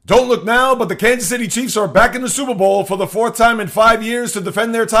Don't look now, but the Kansas City Chiefs are back in the Super Bowl for the fourth time in 5 years to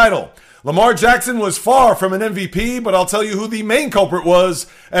defend their title. Lamar Jackson was far from an MVP, but I'll tell you who the main culprit was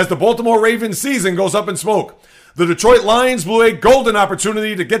as the Baltimore Ravens season goes up in smoke. The Detroit Lions blew a golden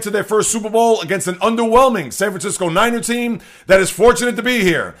opportunity to get to their first Super Bowl against an underwhelming San Francisco Niner team that is fortunate to be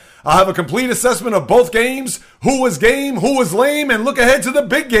here. I'll have a complete assessment of both games, who was game, who was lame, and look ahead to the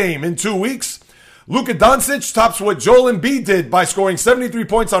big game in 2 weeks. Luka Doncic tops what Joel Embiid did by scoring 73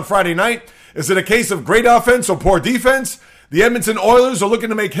 points on Friday night. Is it a case of great offense or poor defense? The Edmonton Oilers are looking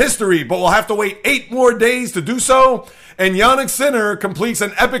to make history, but will have to wait 8 more days to do so. And Yannick Sinner completes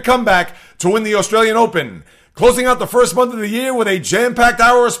an epic comeback to win the Australian Open. Closing out the first month of the year with a jam-packed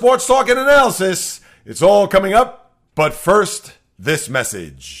hour of sports talk and analysis. It's all coming up, but first, this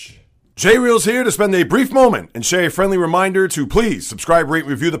message. J-Reel's here to spend a brief moment and share a friendly reminder to please subscribe, rate,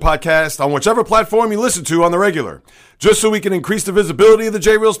 review the podcast on whichever platform you listen to on the regular, just so we can increase the visibility of the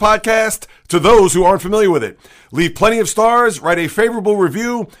J-Reel's podcast to those who aren't familiar with it. Leave plenty of stars, write a favorable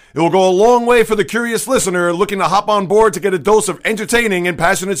review. It will go a long way for the curious listener looking to hop on board to get a dose of entertaining and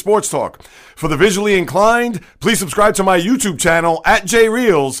passionate sports talk. For the visually inclined, please subscribe to my YouTube channel at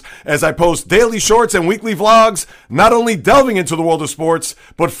J-Reels as I post daily shorts and weekly vlogs, not only delving into the world of sports,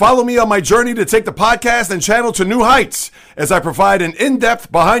 but follow me on my journey to take the podcast and channel to new heights as I provide an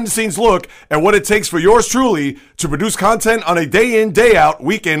in-depth, behind-the-scenes look at what it takes for yours truly to produce content on a day-in, day-out,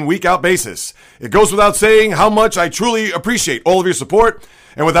 week-in, week-out basis. It goes without saying how much I truly appreciate all of your support.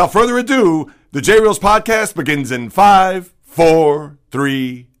 And without further ado, the J-Reels podcast begins in 5, 4,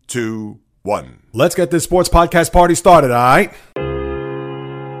 3, 2, 1. Let's get this sports podcast party started, all right?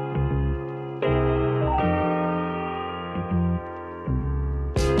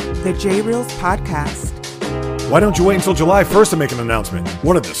 The J-Reels podcast. Why don't you wait until July 1st to make an announcement?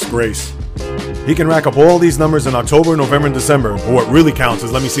 What a disgrace. He can rack up all these numbers in October, November, and December, but what really counts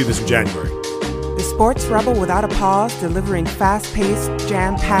is let me see this in January. The sports rebel without a pause, delivering fast-paced,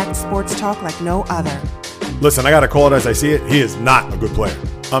 jam-packed sports talk like no other. Listen, I gotta call it as I see it. He is not a good player.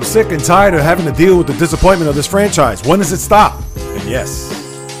 I'm sick and tired of having to deal with the disappointment of this franchise. When does it stop? And yes,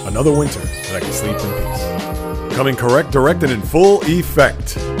 another winter that I can sleep in peace. Coming correct, direct, and in full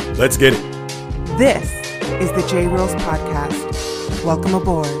effect. Let's get it. This is the J-Reels podcast. Welcome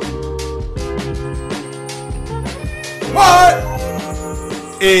aboard. What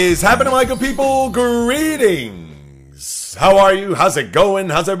is happening, my good people? Greetings. How are you? How's it going?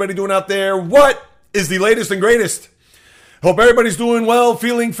 How's everybody doing out there? What is the latest and greatest? Hope everybody's doing well,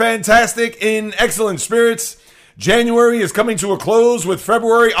 feeling fantastic, in excellent spirits. January is coming to a close with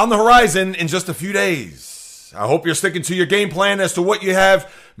February on the horizon in just a few days. I hope you're sticking to your game plan as to what you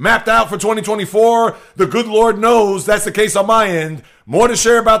have mapped out for 2024. The good Lord knows that's the case on my end. More to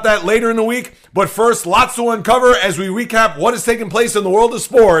share about that later in the week. But first, lots to uncover as we recap what is taking place in the world of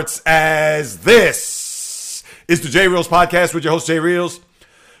sports, as this is the J-Reels podcast with your host, J-Reels.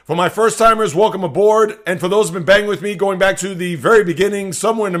 For my first-timers, welcome aboard. And for those who've been banging with me going back to the very beginning,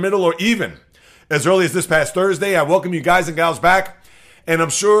 somewhere in the middle, or even as early as this past Thursday, I welcome you guys and gals back. And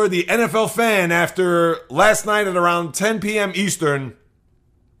I'm sure the NFL fan, after last night at around 10 p.m. Eastern,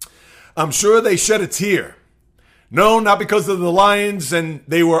 I'm sure they shed a tear. No, not because of the Lions and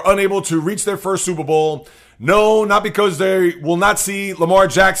they were unable to reach their first Super Bowl. No, not because they will not see Lamar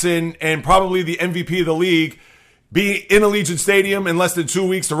Jackson and probably the MVP of the league be in Allegiant Stadium in less than 2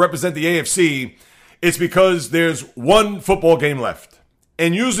 weeks to represent the AFC. It's because there's one football game left.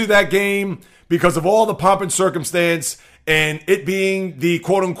 And usually that game, because of all the pomp and circumstance and it being the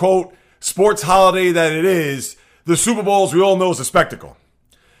quote-unquote sports holiday that it is, the Super Bowl, as we all know, is a spectacle.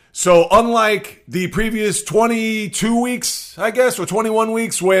 So unlike the previous 22 weeks, I guess, or 21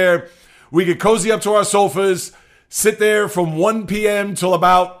 weeks, where we could cozy up to our sofas, sit there from 1 p.m. till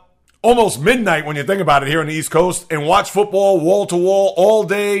about almost midnight when you think about it here on the East Coast, and watch football wall to wall all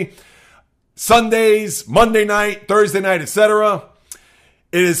day, Sundays, Monday night, Thursday night, etc.,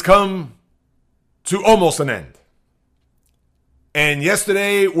 it has come to almost an end. And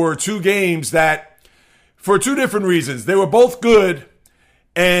yesterday were two games that, for two different reasons, they were both good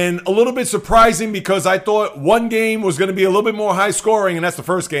and a little bit surprising because I thought one game was going to be a little bit more high scoring, and that's the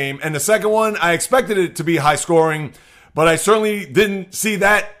first game. And the second one, I expected it to be high scoring, but I certainly didn't see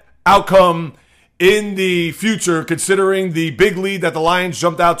that outcome in the future, considering the big lead that the Lions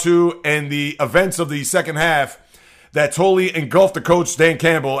jumped out to and the events of the second half that totally engulfed the coach, Dan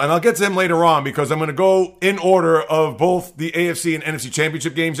Campbell. And I'll get to him later on because I'm going to go in order of both the AFC and NFC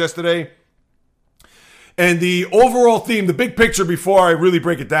championship games yesterday. And the overall theme, the big picture before I really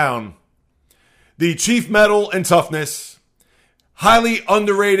break it down, the chief mettle and toughness, highly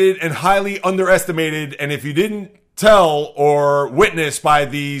underrated and highly underestimated. And if you didn't tell or witness by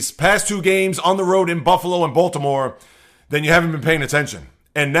these past 2 games on the road in Buffalo and Baltimore, then you haven't been paying attention.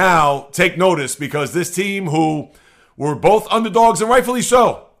 And now take notice, because this team, who were both underdogs and rightfully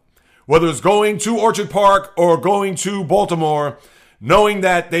so, whether it's going to Orchard Park or going to Baltimore, knowing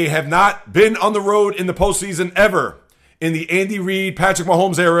that they have not been on the road in the postseason ever in the Andy Reid, Patrick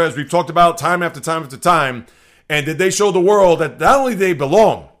Mahomes era, as we've talked about time after time after time, and did they show the world that not only they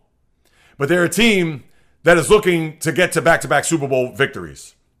belong, but they're a team that is looking to get to back-to-back Super Bowl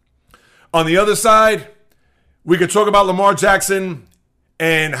victories. On the other side, we could talk about Lamar Jackson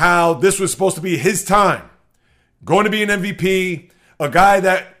and how this was supposed to be his time. Going to be an MVP, a guy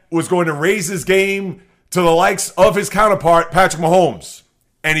that was going to raise his game to the likes of his counterpart, Patrick Mahomes.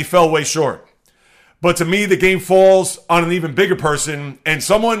 And he fell way short. But to me, the game falls on an even bigger person and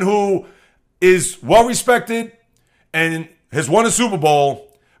someone who is well-respected and has won a Super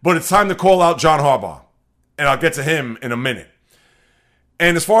Bowl, but it's time to call out John Harbaugh. And I'll get to him in a minute.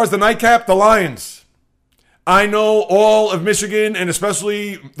 And as far as the nightcap, the Lions. I know all of Michigan, and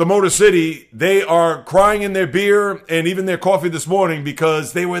especially the Motor City, they are crying in their beer and even their coffee this morning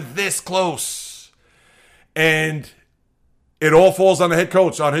because they were this close. And it all falls on the head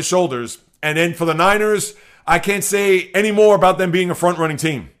coach, on his shoulders. And then for the Niners, I can't say any more about them being a front-running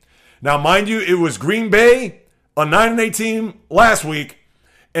team. Now, mind you, it was Green Bay, a 9-8 team last week,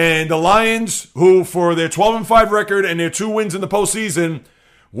 and the Lions, who for their 12-5 record and their 2 wins in the postseason,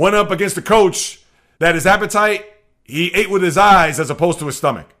 went up against a coach that his appetite, he ate with his eyes as opposed to his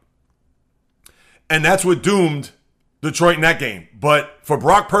stomach. And that's what doomed Detroit in that game. But for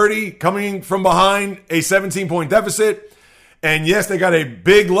Brock Purdy, coming from behind a 17-point deficit, and yes, they got a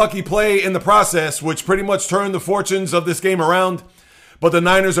big lucky play in the process, which pretty much turned the fortunes of this game around. But the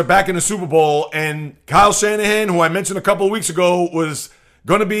Niners are back in the Super Bowl, and Kyle Shanahan, who I mentioned a couple of weeks ago, was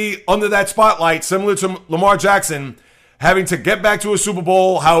going to be under that spotlight, similar to Lamar Jackson, having to get back to a Super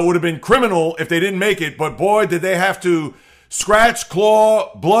Bowl, how it would have been criminal if they didn't make it. But boy, did they have to scratch,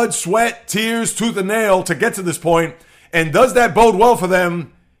 claw, blood, sweat, tears, tooth and nail to get to this point. And does that bode well for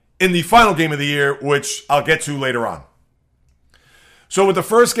them in the final game of the year, which I'll get to later on. So with the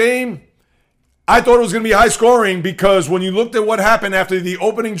first game, I thought it was going to be high scoring because when you looked at what happened after the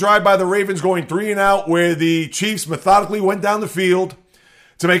opening drive by the Ravens going 3-and-out, where the Chiefs methodically went down the field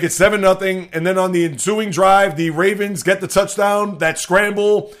to make it 7-0. And then on the ensuing drive, the Ravens get the touchdown, that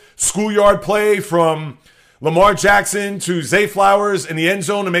scramble, schoolyard play from Lamar Jackson to Zay Flowers in the end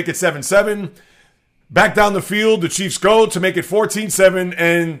zone to make it 7-7. Back down the field, the Chiefs go to make it 14-7.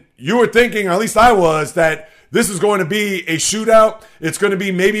 And you were thinking, or at least I was, that this is going to be a shootout. It's going to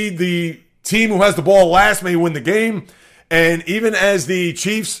be maybe the team who has the ball last may win the game. And even as the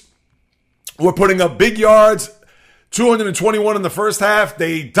Chiefs were putting up big yards, 221 in the first half,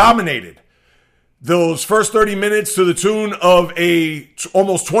 they dominated those first 30 minutes to the tune of a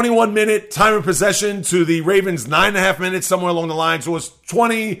almost 21-minute time of possession to the Ravens' 9.5 minutes, somewhere along the line. So it was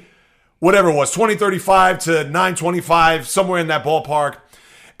 20, whatever it was, 20:35 to 9:25, somewhere in that ballpark.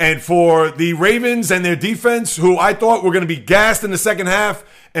 And for the Ravens and their defense, who I thought were going to be gassed in the second half,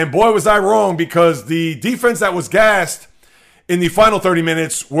 and boy was I wrong, because the defense that was gassed in the final 30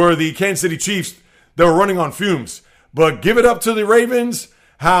 minutes were the Kansas City Chiefs that were running on fumes. But give it up to the Ravens,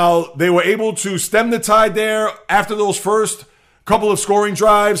 how they were able to stem the tide there after those first couple of scoring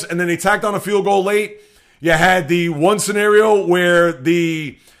drives, and then they tacked on a field goal late. You had the one scenario where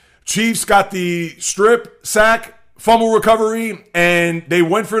the Chiefs got the strip sack, fumble recovery, and they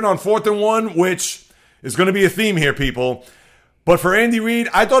went for it on 4th and 1, which is going to be a theme here, people. But for Andy Reid,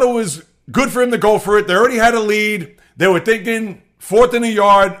 I thought it was good for him to go for it. They already had a lead. They were thinking 4th and a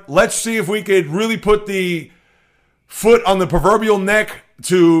yard. Let's see if we could really put the foot on the proverbial neck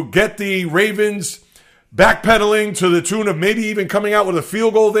to get the Ravens backpedaling to the tune of maybe even coming out with a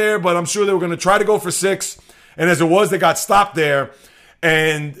field goal there, but I'm sure they were going to try to go for 6. And as it was, they got stopped there.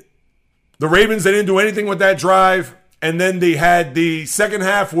 And the Ravens, they didn't do anything with that drive. And then they had the second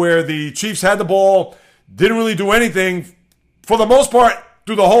half where the Chiefs had the ball, didn't really do anything for the most part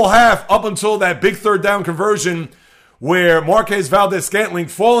through the whole half up until that big third down conversion where Marquez Valdez-Scantling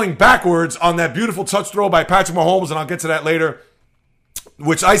falling backwards on that beautiful touch throw by Patrick Mahomes, and I'll get to that later,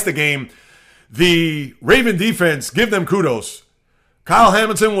 which iced the game. The Raven defense, give them kudos. Kyle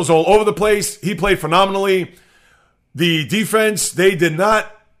Hamilton was all over the place. He played phenomenally. The defense, they did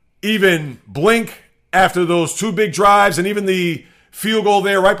not even blink after those 2 big drives, and even the field goal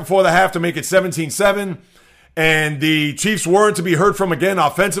there right before the half to make it 17-7. And the Chiefs weren't to be heard from again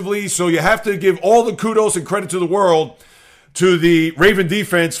offensively. So you have to give all the kudos and credit to the world to the Raven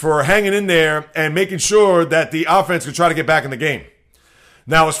defense for hanging in there and making sure that the offense could try to get back in the game.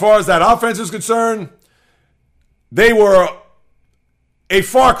 Now, as far as that offense is concerned, they were a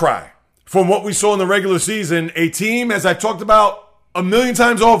far cry from what we saw in the regular season. A team, as I've talked about a million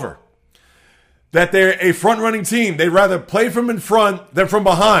times over, that they're a front-running team. They'd rather play from in front than from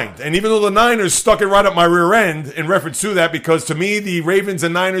behind. And even though the Niners stuck it right up my rear end in reference to that, because to me, the Ravens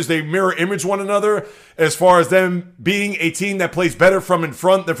and Niners, they mirror image one another as far as them being a team that plays better from in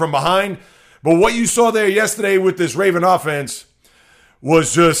front than from behind. But what you saw there yesterday with this Raven offense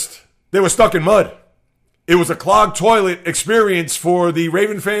was just, they were stuck in mud. It was a clogged toilet experience for the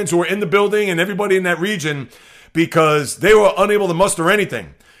Raven fans who were in the building and everybody in that region, because they were unable to muster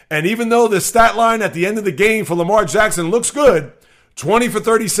anything. And even though the stat line at the end of the game for Lamar Jackson looks good, 20 for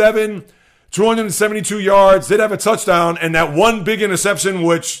 37, 272 yards, did have a touchdown, and that one big interception,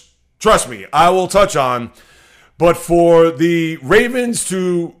 which, trust me, I will touch on. But for the Ravens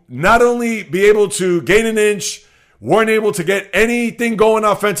to not only be able to gain an inch, weren't able to get anything going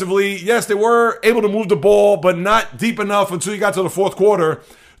offensively. Yes, they were able to move the ball, but not deep enough until you got to the fourth quarter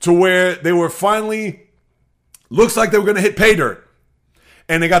to where they were finally, looks like they were going to hit pay dirt.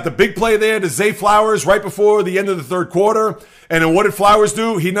 And they got the big play there to Zay Flowers right before the end of the third quarter. And then what did Flowers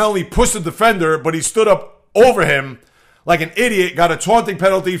do? He not only pushed the defender, but he stood up over him like an idiot, got a taunting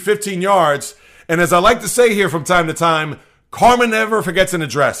penalty, 15 yards. And as I like to say here from time to time, karma never forgets an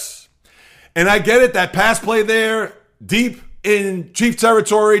address. And I get it, that pass play there, deep in Chief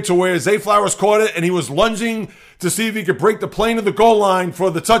territory to where Zay Flowers caught it, and he was lunging to see if he could break the plane of the goal line for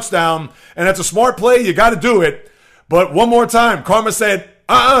the touchdown. And that's a smart play. You got to do it. But one more time, karma said,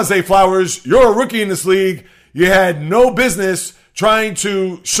 Zay Flowers, you're a rookie in this league. You had no business trying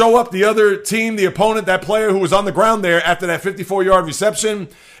to show up the other team, the opponent, that player who was on the ground there after that 54-yard reception.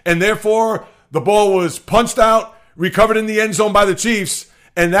 And therefore, the ball was punched out, recovered in the end zone by the Chiefs.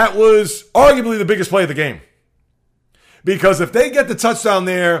 And that was arguably the biggest play of the game. Because if they get the touchdown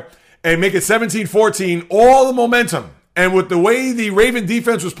there and make it 17-14, all the momentum, and with the way the Raven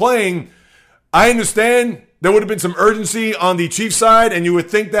defense was playing, I understand there would have been some urgency on the Chiefs side, and you would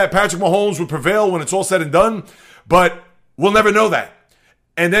think that Patrick Mahomes would prevail when it's all said and done, but we'll never know that.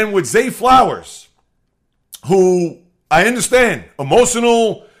 And then with Zay Flowers, who I understand,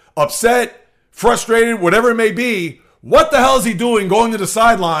 emotional, upset, frustrated, whatever it may be, what the hell is he doing going to the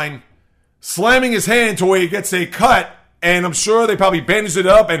sideline, slamming his hand to where he gets a cut, and I'm sure they probably bandaged it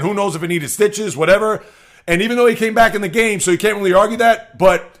up, and who knows if it needed stitches, whatever. And even though he came back in the game, so you can't really argue that,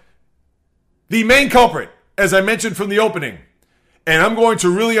 but the main culprit, as I mentioned from the opening, and I'm going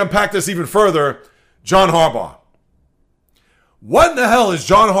to really unpack this even further, John Harbaugh. What in the hell is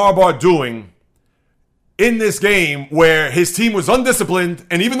John Harbaugh doing in this game where his team was undisciplined,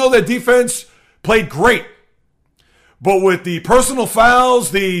 and even though their defense played great, but with the personal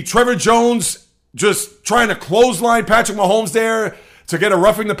fouls, the Trevor Jones just trying to clothesline Patrick Mahomes there to get a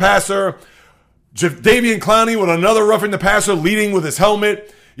roughing the passer, Jadeveon Clowney with another roughing the passer leading with his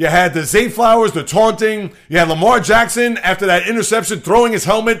helmet. You had the Zay Flowers, the taunting. You had Lamar Jackson after that interception throwing his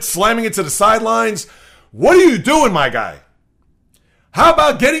helmet, slamming it to the sidelines. What are you doing, my guy? How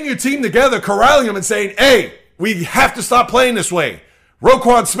about getting your team together, corralling them and saying, hey, we have to stop playing this way.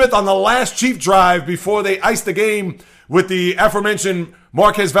 Roquan Smith on the last Chief drive before they iced the game with the aforementioned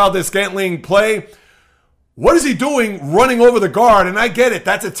Marquez Valdes-Scantling play. What is he doing running over the guard? And I get it.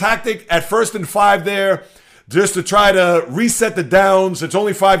 That's a tactic at 1st and 5 there, just to try to reset the downs. It's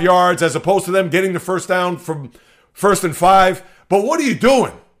only 5 yards as opposed to them getting the first down from 1st and 5. But what are you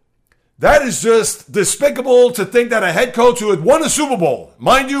doing? That is just despicable to think that a head coach who had won a Super Bowl,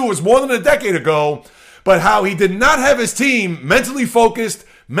 mind you, it was more than a decade ago, but how he did not have his team mentally focused,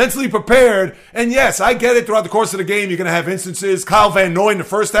 mentally prepared. And yes, I get it, throughout the course of the game, you're going to have instances. Kyle Van Noy in the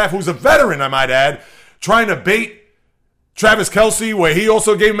first half, who's a veteran, I might add, trying to bait Travis Kelce, where he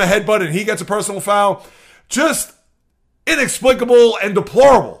also gave him a headbutt and he gets a personal foul. Just inexplicable and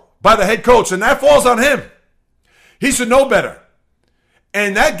deplorable by the head coach, and that falls on him. He should know better.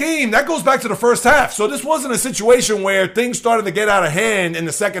 And that game, that goes back to the first half. So this wasn't a situation where things started to get out of hand in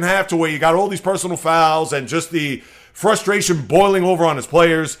the second half to where you got all these personal fouls and just the frustration boiling over on his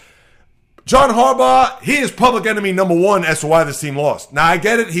players. John Harbaugh, he is public enemy number one as to why this team lost. Now, I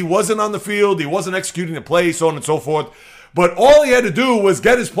get it. He wasn't on the field. He wasn't executing the play, so on and so forth. But all he had to do was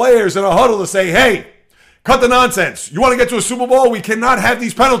get his players in a huddle to say, hey, cut the nonsense. You want to get to a Super Bowl? We cannot have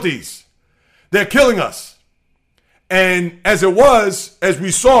these penalties. They're killing us. And as it was, as we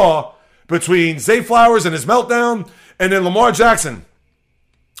saw, between Zay Flowers and his meltdown, and then Lamar Jackson.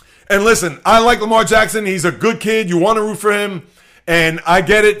 And listen, I like Lamar Jackson. He's a good kid. You want to root for him. And I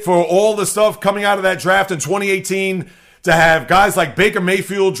get it for all the stuff coming out of that draft in 2018 to have guys like Baker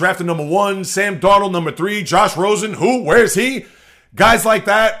Mayfield drafted number 1, Sam Darnold number 3, Josh Rosen, who? Where's he? Guys like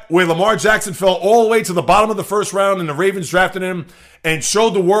that, where Lamar Jackson fell all the way to the bottom of the first round and the Ravens drafted him and showed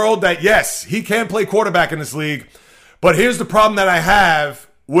the world that, yes, he can play quarterback in this league. But here's the problem that I have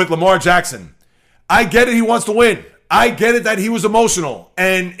with Lamar Jackson. I get it, he wants to win. I get it that he was emotional.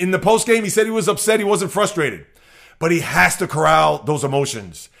 And in the postgame, he said he was upset, he wasn't frustrated. But he has to corral those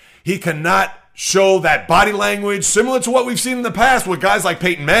emotions. He cannot show that body language similar to what we've seen in the past with guys like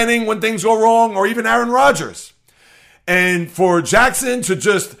Peyton Manning when things go wrong, or even Aaron Rodgers. And for Jackson to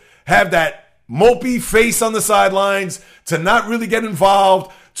just have that mopey face on the sidelines, to not really get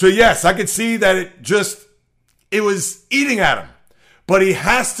involved, to, yes, I could see that it was eating at him. But he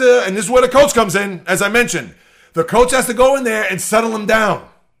has to, and this is where the coach comes in, as I mentioned. The coach has to go in there and settle him down.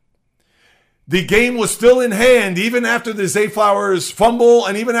 The game was still in hand even after the Zay Flowers fumble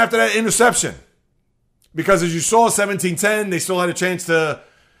and even after that interception. Because as you saw, 17-10, they still had a chance to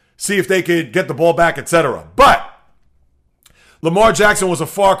see if they could get the ball back, etc. But Lamar Jackson was a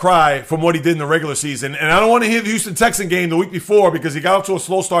far cry from what he did in the regular season. And I don't want to hear the Houston Texan game the week before because he got off to a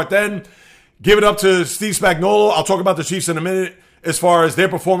slow start then. Give it up to Steve Spagnuolo. I'll talk about the Chiefs in a minute as far as their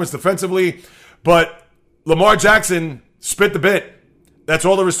performance defensively. But Lamar Jackson spit the bit. That's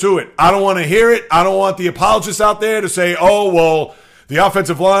all there is to it. I don't want to hear it. I don't want the apologists out there to say, oh, well, the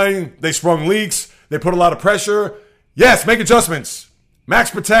offensive line, they sprung leaks. They put a lot of pressure. Yes, make adjustments.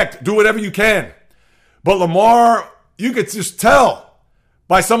 Max protect. Do whatever you can. But Lamar, you could just tell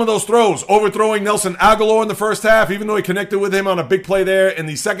by some of those throws. Overthrowing Nelson Aguilar in the first half, even though he connected with him on a big play there in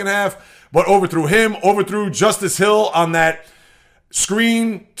the second half. But overthrew him. Overthrew Justice Hill on that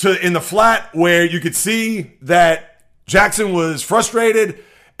screen in the flat where you could see that Jackson was frustrated.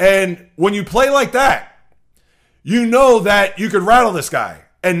 And when you play like that, you know that you could rattle this guy.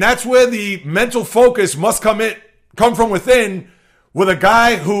 And that's where the mental focus must come from within with a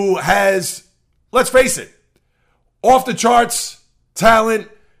guy who has, let's face it, off the charts talent.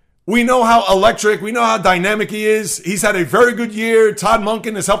 We know how electric, we know how dynamic he is. He's had a very good year. Todd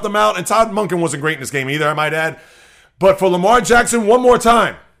Monken has helped him out. And Todd Monken wasn't great in this game either, I might add. But for Lamar Jackson, one more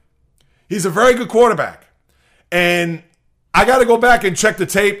time, he's a very good quarterback. And I got to go back and check the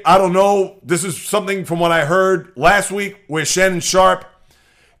tape. I don't know. This is something from what I heard last week where Shannon Sharpe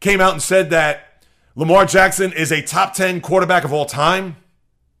came out and said that Lamar Jackson is a top 10 quarterback of all time.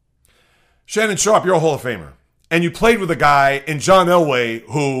 Shannon Sharpe, you're a Hall of Famer. And you played with a guy in John Elway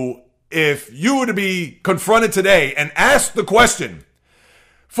who, if you were to be confronted today and asked the question,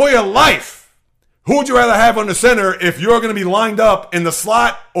 for your life, who would you rather have on the center if you're going to be lined up in the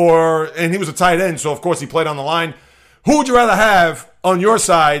slot and he was a tight end, so of course he played on the line. Who would you rather have on your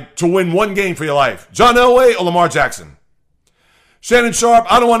side to win one game for your life? John Elway or Lamar Jackson? Shannon Sharpe,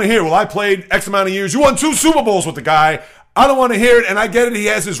 I don't want to hear, well, I played X amount of years. You won 2 Super Bowls with the guy. I don't want to hear it, and I get it. He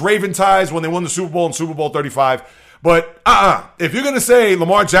has his Raven ties when they won the Super Bowl in Super Bowl 35. But if you're going to say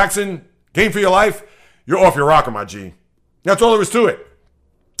Lamar Jackson, game for your life, you're off your rocker, my G. That's all there is to it.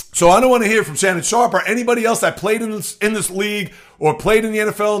 So I don't want to hear from Shannon Sharpe or anybody else that played in this league or played in the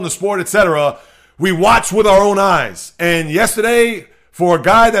NFL, in the sport, etc. We watch with our own eyes. And yesterday, for a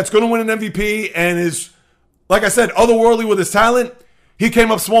guy that's going to win an MVP and is, like I said, otherworldly with his talent, he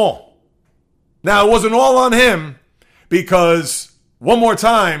came up small. Now, it wasn't all on him because, one more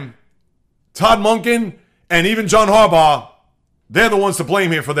time, Todd Monken and even John Harbaugh, they're the ones to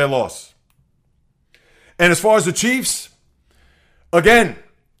blame here for their loss. And as far as the Chiefs, again,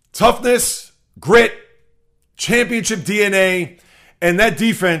 toughness, grit, championship DNA, and that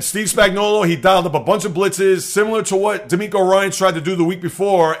defense, Steve Spagnuolo, he dialed up a bunch of blitzes, similar to what D'Amico Ryans tried to do the week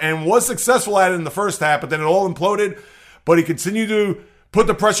before, and was successful at it in the first half, but then it all imploded. But he continued to put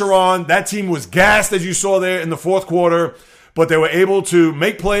the pressure on. That team was gassed, as you saw there in the fourth quarter, but they were able to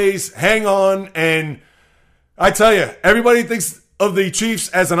make plays, hang on, and I tell you, everybody thinks of the Chiefs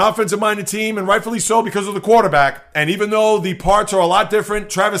as an offensive-minded team, and rightfully so because of the quarterback. And even though the parts are a lot different,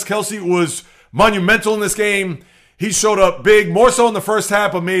 Travis Kelce was monumental in this game. He showed up big, more so in the first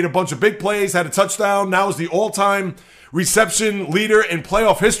half, but made a bunch of big plays, had a touchdown. Now is the all-time reception leader in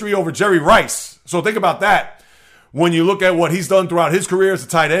playoff history over Jerry Rice. So think about that when you look at what he's done throughout his career as a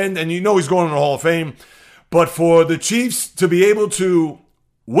tight end, and you know he's going to the Hall of Fame. But for the Chiefs to be able to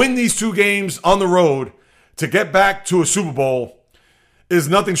win these 2 games on the road to get back to a Super Bowl is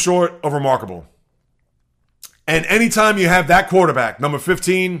nothing short of remarkable. And anytime you have that quarterback, number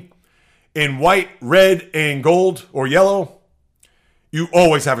 15, in white, red, and gold or yellow, you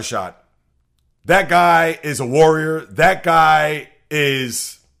always have a shot. That guy is a warrior. That guy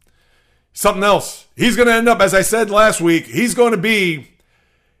is something else. He's going to end up, as I said last week, he's going to be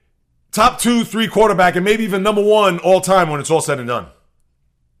top 2, 3 quarterback and maybe even number 1 all time when it's all said and done.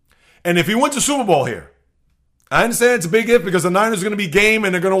 And if he wins a Super Bowl here, I understand it's a big if because the Niners are going to be game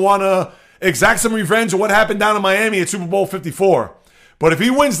and they're going to want to exact some revenge of what happened down in Miami at Super Bowl 54. But if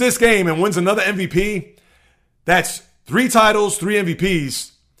he wins this game and wins another MVP, that's 3 titles, 3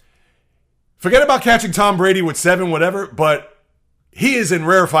 MVPs. Forget about catching Tom Brady with 7, whatever, but he is in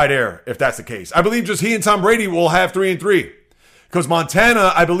rarefied air if that's the case. I believe just he and Tom Brady will have 3 and 3. Because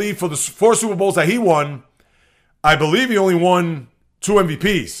Montana, I believe for the 4 Super Bowls that he won, I believe he only won 2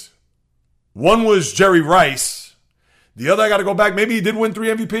 MVPs. One was Jerry Rice. The other, I got to go back. Maybe he did win 3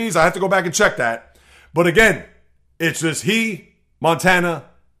 MVPs. I have to go back and check that. But again, it's just he, Montana,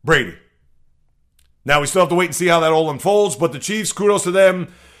 Brady. Now, we still have to wait and see how that all unfolds. But the Chiefs, kudos to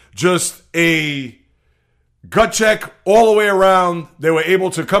them. Just a gut check all the way around. They were able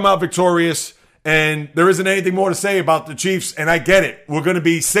to come out victorious. And there isn't anything more to say about the Chiefs. And I get it. We're going to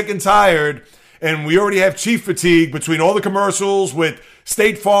be sick and tired. And we already have Chief fatigue between all the commercials with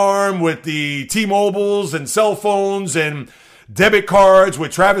State Farm, with the T-Mobiles and cell phones and debit cards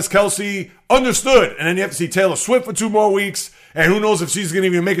with Travis Kelce. Understood. And then you have to see Taylor Swift for 2 more weeks. And who knows if she's going to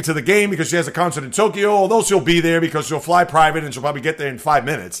even make it to the game because she has a concert in Tokyo. Although she'll be there because she'll fly private and she'll probably get there in 5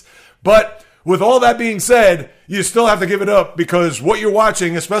 minutes. But with all that being said, you still have to give it up because what you're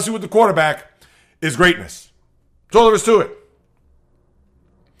watching, especially with the quarterback, is greatness. That's all there is to it.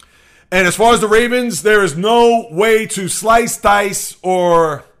 And as far as the Ravens, there is no way to slice, dice,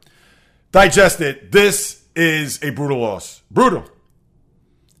 or digest it. This is a brutal loss. Brutal.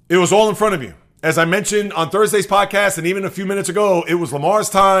 It was all in front of you. As I mentioned on Thursday's podcast and even a few minutes ago, it was Lamar's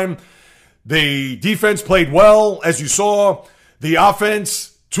time. The defense played well, as you saw. The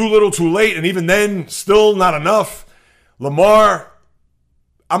offense, too little, too late, and even then, still not enough. Lamar,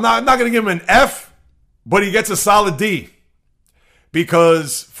 I'm not going to give him an F, but he gets a solid D.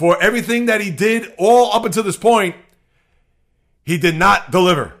 Because for everything that he did all up until this point, he did not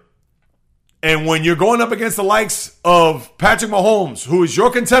deliver. And when you're going up against the likes of Patrick Mahomes, who is your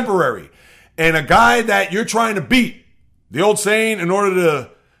contemporary, and a guy that you're trying to beat, the old saying, in order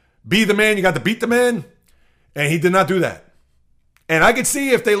to be the man, you got to beat the man, and he did not do that. And I could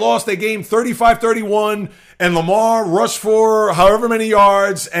see if they lost a game 35-31 and Lamar rushed for however many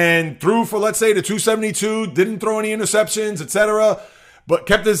yards and threw for, let's say, the 272, didn't throw any interceptions, etc., but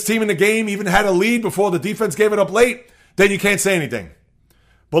kept his team in the game, even had a lead before the defense gave it up late, then you can't say anything.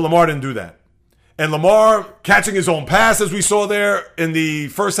 But Lamar didn't do that. And Lamar catching his own pass, as we saw there in the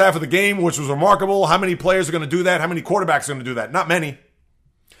first half of the game, which was remarkable. How many players are going to do that? How many quarterbacks are going to do that? Not many.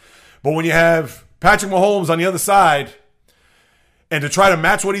 But when you have Patrick Mahomes on the other side, and to try to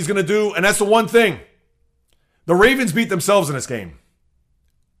match what he's going to do. And that's the one thing. The Ravens beat themselves in this game.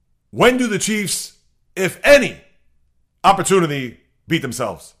 When do the Chiefs, if any opportunity, beat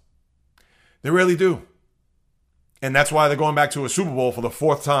themselves? They really do. And that's why they're going back to a Super Bowl for the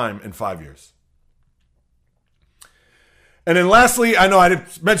 4th time in 5 years. And then lastly, I know I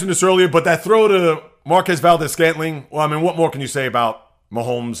didn't mention this earlier, but that throw to Marquez Valdes-Scantling, well, I mean, what more can you say about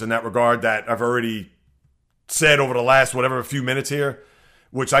Mahomes in that regard that I've already said over the last, a few minutes here,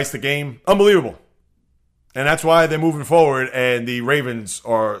 which iced the game? Unbelievable. And that's why they're moving forward and the Ravens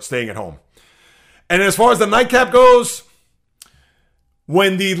are staying at home. And as far as the nightcap goes,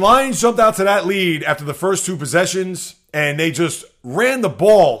 when the Lions jumped out to that lead after the first 2 possessions and they just ran the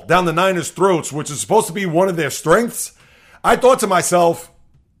ball down the Niners' throats, which is supposed to be one of their strengths, I thought to myself,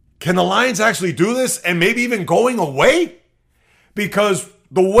 can the Lions actually do this and maybe even going away? Because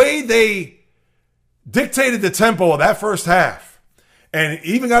the way they dictated the tempo of that first half and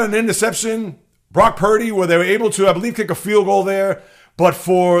even got an interception, Brock Purdy, where they were able to, I believe, kick a field goal there. But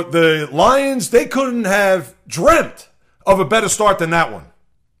for the Lions, they couldn't have dreamt of a better start than that one.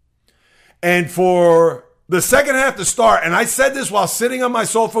 And for the second half to start, and I said this while sitting on my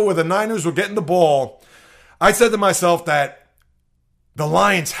sofa where the Niners were getting the ball, I said to myself that the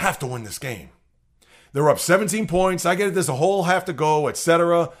Lions have to win this game. They're up 17 points. I get it, there's a whole half to go,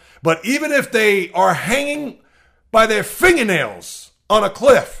 etc. But even if they are hanging by their fingernails on a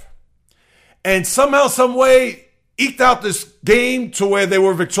cliff and somehow, some way eked out this game to where they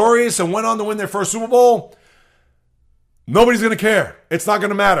were victorious and went on to win their first Super Bowl, nobody's going to care. It's not going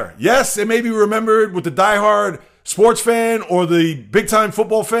to matter. Yes, it may be remembered with the diehard sports fan or the big-time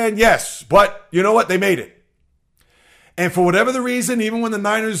football fan. Yes, but you know what? They made it. And for whatever the reason, even when the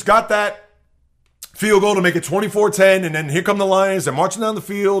Niners got that field goal to make it 24-10, and then here come the Lions, they're marching down the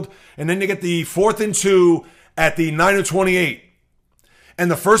field, and then they get the 4th and 2 at the Niner 28.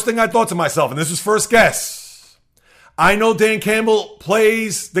 And the first thing I thought to myself, and this is first guess, I know Dan Campbell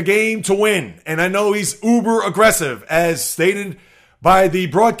plays the game to win, and I know he's uber aggressive, as stated by the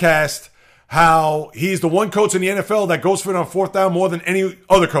broadcast, how he's the one coach in the NFL that goes for it on 4th down more than any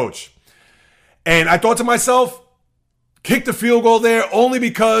other coach. And I thought to myself, kick the field goal there only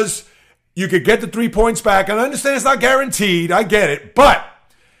because you could get the 3 points back. And I understand it's not guaranteed. I get it. But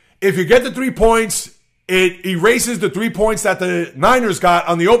if you get the 3 points, it erases the 3 points that the Niners got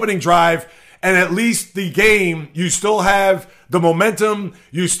on the opening drive. And at least the game, you still have the momentum.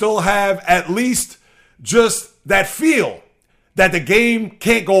 You still have at least just that feel that the game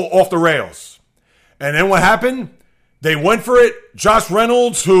can't go off the rails. And then what happened? They went for it. Josh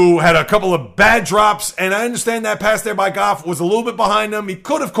Reynolds, who had a couple of bad drops, and I understand that pass there by Goff was a little bit behind him. He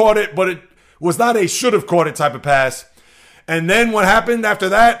could have caught it, but it was not a should have caught it type of pass. And then what happened after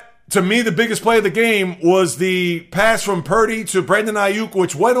that? To me, the biggest play of the game was the pass from Purdy to Brandon Ayuk,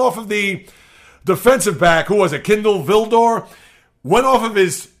 which went off of the defensive back. Who was it? Kindle Vildor. Went off of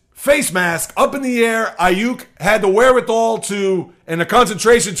his face mask up in the air. Ayuk had the wherewithal to and the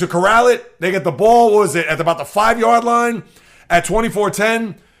concentration to corral it. They get the ball, what was it, at about the 5-yard line at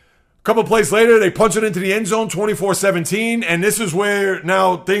 24-10. A couple plays later, they punch it into the end zone, 24-17. And this is where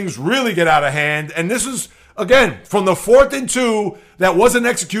now things really get out of hand. And this is, again, from the 4th and 2 that wasn't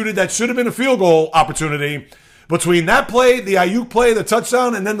executed, that should have been a field goal opportunity. Between that play, the Ayuk play, the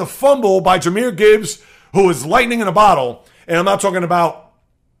touchdown, and then the fumble by Jahmyr Gibbs, who is lightning in a bottle. And I'm not talking about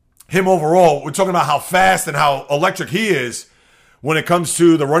him overall. We're talking about how fast and how electric he is when it comes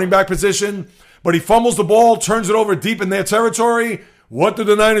to the running back position. But he fumbles the ball, turns it over deep in their territory. What do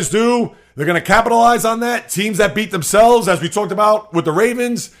the Niners do? They're going to capitalize on that. Teams that beat themselves, as we talked about with the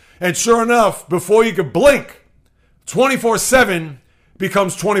Ravens. And sure enough, before you could blink, 24-7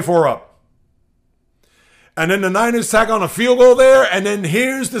 becomes 24 up. And then the Niners tack on a field goal there. And then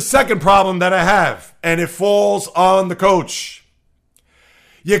here's the second problem that I have. And it falls on the coach.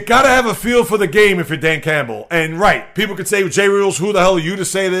 You got to have a feel for the game if you're Dan Campbell. And right, people could say, Jay Reels, who the hell are you to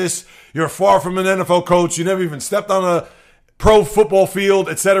say this? You're far from an NFL coach. You never even stepped on a pro football field,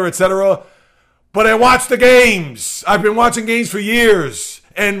 etc., etc. But I watch the games. I've been watching games for years.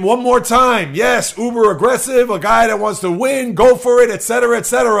 And one more time, yes, uber aggressive, a guy that wants to win, go for it, etc.,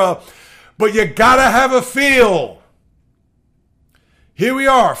 etc. But you got to have a feel. Here we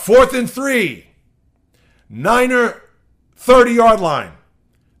are, 4th and 3. Niner 30-yard line.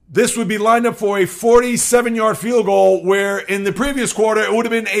 This would be lined up for a 47-yard field goal, where in the previous quarter, it would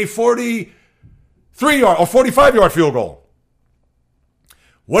have been a 43-yard or 45-yard field goal.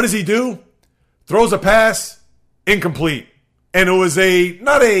 What does he do? Throws a pass, incomplete. And it was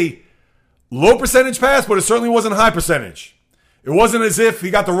not a low percentage pass, but it certainly wasn't high percentage. It wasn't as if he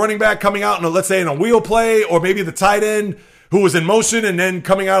got the running back coming out let's say in a wheel play, or maybe the tight end who was in motion and then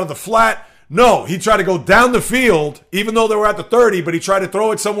coming out of the flat. No, he tried to go down the field, even though they were at the 30, but he tried to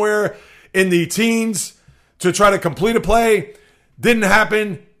throw it somewhere in the teens to try to complete a play. Didn't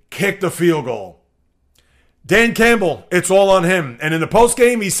happen. Kicked the field goal. Dan Campbell, it's all on him. And in the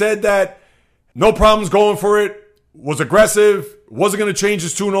postgame, he said that no problems going for it, was aggressive, wasn't going to change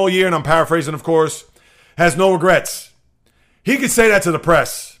his tune all year, and I'm paraphrasing, of course, has no regrets. He could say that to the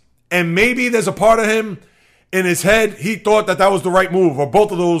press. And maybe there's a part of him in his head, he thought that was the right move, or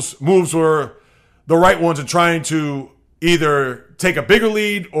both of those moves were the right ones in trying to either take a bigger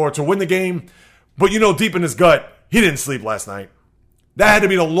lead or to win the game. But deep in his gut, he didn't sleep last night. That had to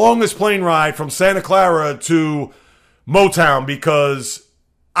be the longest plane ride from Santa Clara to Motown, because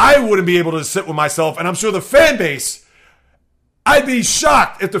I wouldn't be able to sit with myself, and I'm sure the fan base, I'd be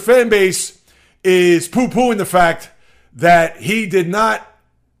shocked if the fan base is poo-pooing the fact that he did not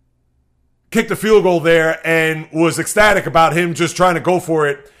kicked the field goal there and was ecstatic about him just trying to go for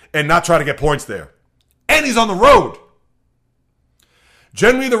it and not try to get points there. And he's on the road.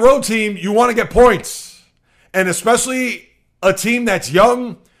 Generally, the road team, you want to get points. And especially a team that's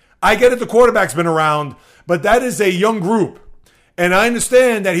young. I get it, the quarterback's been around, but that is a young group. And I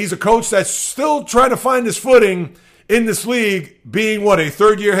understand that he's a coach that's still trying to find his footing in this league, being a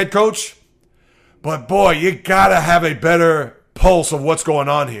third-year head coach. But boy, you got to have a better pulse of what's going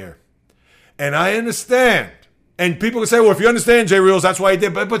on here. And I understand. And people can say, well, if you understand, Jay Reels, that's why he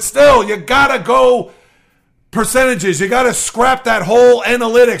did. But still, you got to go percentages. You got to scrap that whole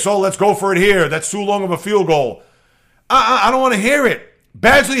analytics. Oh, let's go for it here. That's too long of a field goal. I don't want to hear it.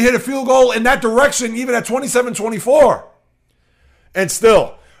 Badgley hit a field goal in that direction, even at 27-24. And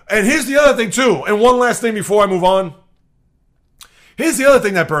still. And here's the other thing, too. And one last thing before I move on. Here's the other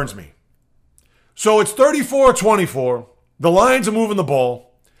thing that burns me. So it's 34-24. The Lions are moving the ball.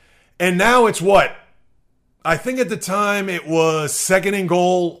 And now it's what? I think at the time it was 2nd and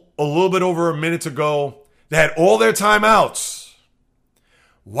goal, a little bit over a minute to go. They had all their timeouts.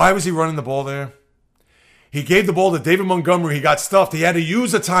 Why was he running the ball there? He gave the ball to David Montgomery. He got stuffed. He had to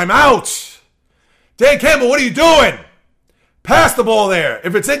use a timeout. Dan Campbell, what are you doing? Pass the ball there.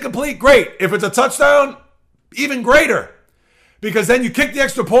 If it's incomplete, great. If it's a touchdown, even greater. Because then you kick the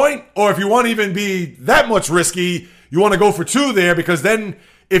extra point, or if you want to even be that much risky, you want to go for 2 there, because then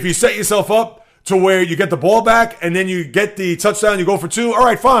if you set yourself up to where you get the ball back and then you get the touchdown, you go for 2, all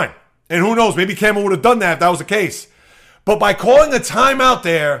right, fine. And who knows, maybe Campbell would have done that if that was the case. But by calling a timeout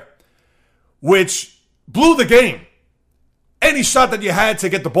there, which blew the game, any shot that you had to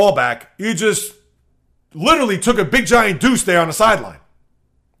get the ball back, you just literally took a big giant deuce there on the sideline.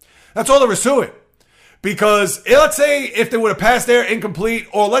 That's all there is to it. Because let's say if they would have passed there incomplete,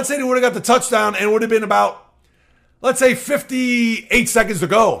 or let's say they would have got the touchdown and it would have been about, let's say 58 seconds to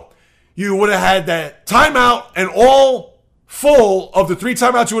go. You would have had that timeout, and all full of the 3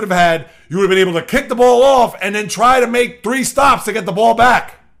 timeouts you would have had, you would have been able to kick the ball off and then try to make 3 stops to get the ball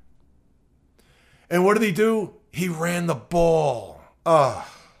back. And what did he do? He ran the ball.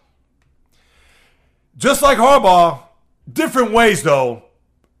 Just like Harbaugh, different ways though.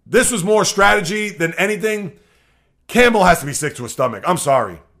 This was more strategy than anything. Campbell has to be sick to his stomach. I'm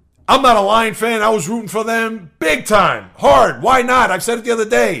sorry. I'm not a Lion fan. I was rooting for them big time. Hard. Why not? I've said it the other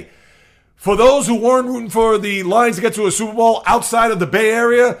day. For those who weren't rooting for the Lions to get to a Super Bowl outside of the Bay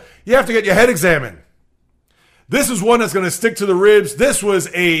Area, you have to get your head examined. This is one that's going to stick to the ribs. This was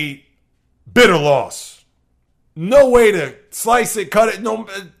a bitter loss. No way to slice it, cut it. No,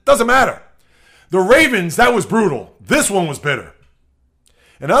 it doesn't matter. The Ravens, that was brutal. This one was bitter.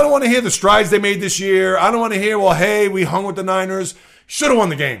 And I don't want to hear the strides they made this year. I don't want to hear, well, hey, we hung with the Niners. Should have won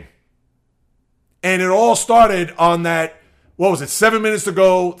the game. And it all started on that, 7 minutes to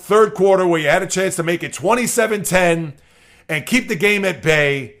go, third quarter, where you had a chance to make it 27-10 and keep the game at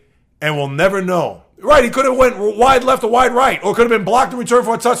bay, and we'll never know. Right, he could have went wide left or wide right, or could have been blocked and returned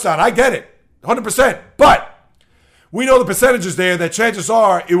for a touchdown. I get it, 100%. But we know the percentages there that chances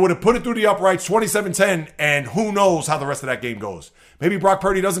are it would have put it through the uprights 27-10, and who knows how the rest of that game goes. Maybe Brock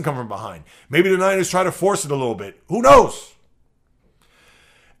Purdy doesn't come from behind. Maybe the Niners try to force it a little bit. Who knows?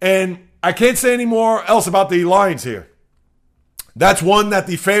 And I can't say any more else about the Lions here. That's one that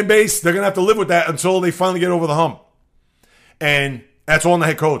the fan base, they're going to have to live with that until they finally get over the hump. And that's on the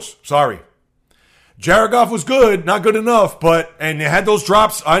head coach. Sorry. Jared Goff was good, not good enough, and they had those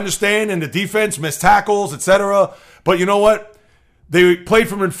drops, I understand, and the defense missed tackles, etc. But you know what? They played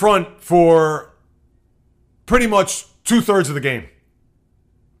from in front for pretty much 2/3 of the game.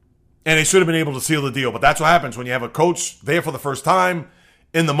 And they should have been able to seal the deal. But that's what happens when you have a coach there for the first time,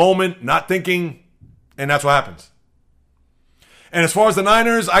 in the moment, not thinking, and that's what happens. And as far as the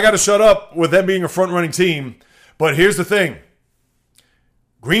Niners, I got to shut up with them being a front-running team. But here's the thing.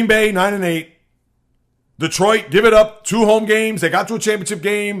 Green Bay, 9-8. Detroit, give it up. 2 home games. They got to a championship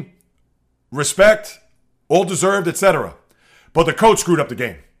game. Respect. All deserved, etc. But the coach screwed up the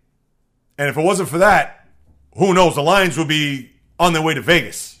game. And if it wasn't for that, who knows? The Lions would be on their way to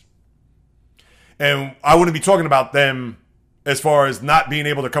Vegas. And I wouldn't be talking about them as far as not being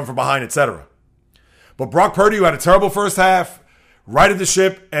able to come from behind, etc. But Brock Purdy, who had a terrible first half, righted the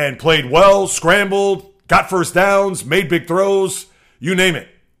ship and played well, scrambled, got first downs, made big throws, you name it.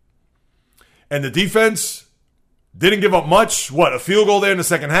 And the defense didn't give up much. A field goal there in the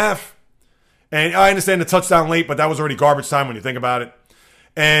second half. And I understand the touchdown late, but that was already garbage time when you think about it.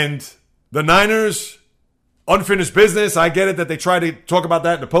 And the Niners, unfinished business. I get it that they try to talk about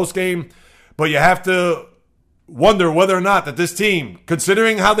that in the postgame. But you have to wonder whether or not that this team,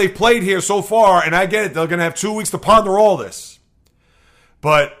 considering how they've played here so far, and I get it, they're going to have 2 weeks to ponder all this.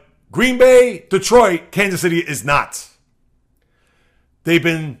 But Green Bay, Detroit, Kansas City is not. They've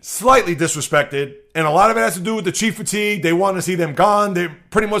been slightly disrespected, and a lot of it has to do with the Chief fatigue. They want to see them gone. They're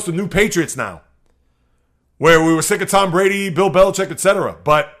pretty much the new Patriots now, where we were sick of Tom Brady, Bill Belichick, etc.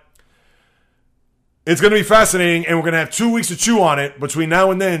 But it's going to be fascinating, and we're going to have 2 weeks to chew on it between now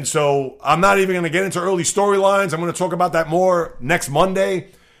and then. So I'm not even going to get into early storylines. I'm going to talk about that more next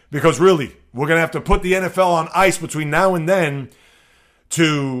Monday, because really, we're going to have to put the NFL on ice between now and then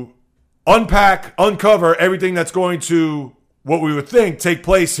to unpack, uncover everything that's going to, what we would think, take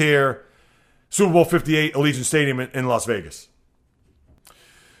place here, Super Bowl 58, Allegiant Stadium in Las Vegas.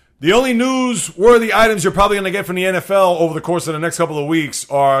 The only newsworthy items you're probably going to get from the NFL over the course of the next couple of weeks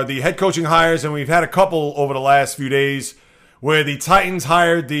are the head coaching hires, and we've had a couple over the last few days where the Titans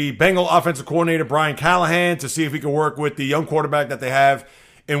hired the Bengal offensive coordinator, Brian Callahan, to see if he can work with the young quarterback that they have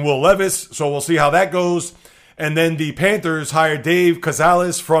in Will Levis. So we'll see how that goes. And then the Panthers hired Dave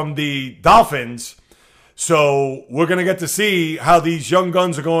Cazales from the Dolphins. So we're going to get to see how these young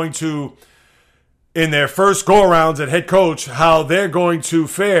guns are going to, in their first go-arounds at head coach, how they're going to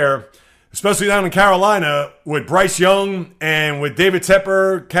fare, especially down in Carolina with Bryce Young and with David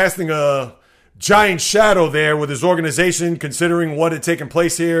Tepper casting a giant shadow there with his organization, considering what had taken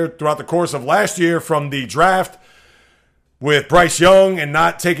place here throughout the course of last year from the draft with Bryce Young and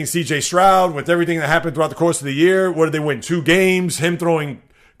not taking C.J. Stroud, with everything that happened throughout the course of the year. What did they win? 2 games, him throwing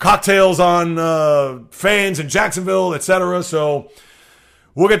cocktails on fans in Jacksonville, etc. So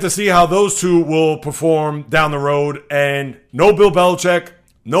we'll get to see how those two will perform down the road. And no Bill Belichick,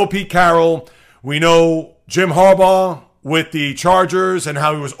 no Pete Carroll. We know Jim Harbaugh with the Chargers and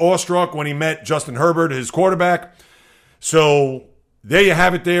how he was awestruck when he met Justin Herbert, his quarterback. So there you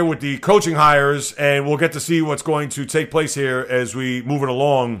have it there with the coaching hires, and we'll get to see what's going to take place here as we move it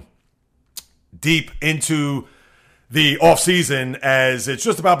along deep into the offseason, as it's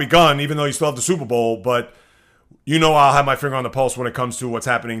just about begun, even though you still have the Super Bowl. But you know I'll have my finger on the pulse when it comes to what's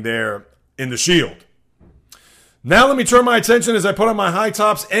happening there in the Shield. Now let me turn my attention as I put on my high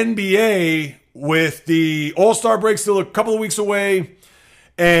tops NBA with the All-Star break still a couple of weeks away.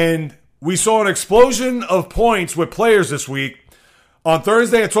 And we saw an explosion of points with players this week. On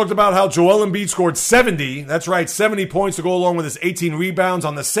Thursday, I talked about how Joel Embiid scored 70. That's right, 70 points to go along with his 18 rebounds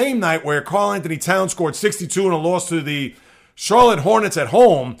on the same night where Karl-Anthony Towns scored 62 in a loss to the Charlotte Hornets at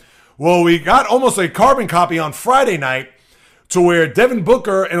home. Well, we got almost a carbon copy on Friday night to where Devin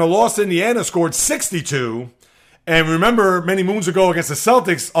Booker in a loss to Indiana scored 62. And remember, many moons ago against the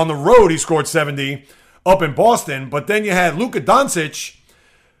Celtics on the road, he scored 70 up in Boston. But then you had Luka Doncic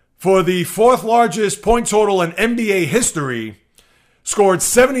for the 4th largest point total in NBA history, scored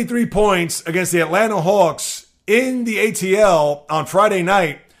 73 points against the Atlanta Hawks in the ATL on Friday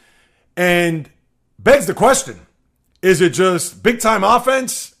night. And begs the question, is it just big-time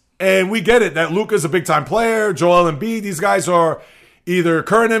offense? And we get it that Luka's a big-time player. Joel Embiid, these guys are either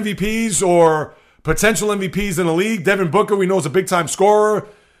current MVPs or potential MVPs in the league. Devin Booker, we know, is a big-time scorer.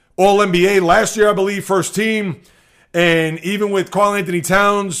 All-NBA last year, I believe, first team. And even with Karl-Anthony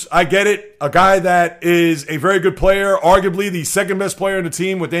Towns, I get it. A guy that is a very good player, arguably the second best player in the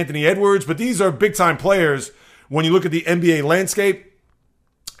team with Anthony Edwards. But these are big-time players when you look at the NBA landscape.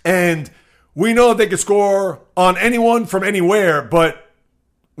 And we know that they could score on anyone from anywhere. But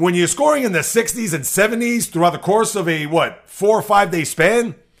when you're scoring in the 60s and 70s throughout the course of a, 4 or 5 day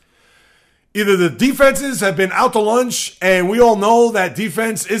span, either the defenses have been out to lunch, and we all know that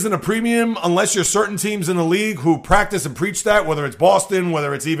defense isn't a premium unless you're certain teams in the league who practice and preach that, whether it's Boston,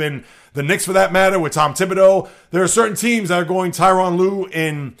 whether it's even the Knicks for that matter with Tom Thibodeau. There are certain teams that are going Tyronn Lue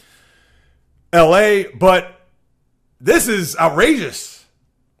in LA, but this is outrageous.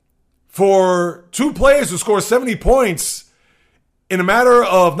 For 2 players to score 70 points in a matter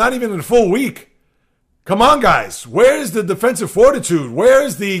of not even a full week. Come on, guys. Where's the defensive fortitude?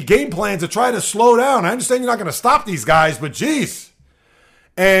 Where's the game plan to try to slow down? I understand you're not going to stop these guys, but geez.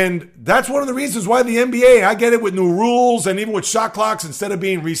 And that's one of the reasons why the NBA, I get it with new rules and even with shot clocks, instead of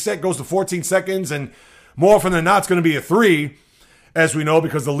being reset, goes to 14 seconds. And more often than not, it's going to be a 3, as we know,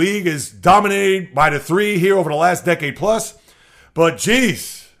 because the league is dominated by the 3 here over the last decade plus. But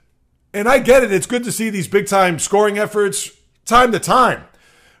geez. And I get it. It's good to see these big-time scoring efforts time to time.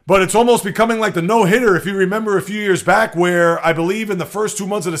 But it's almost becoming like the no-hitter, if you remember a few years back, where I believe in the first 2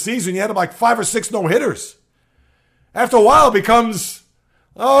 months of the season, you had like 5 or 6 no-hitters. After a while, it becomes,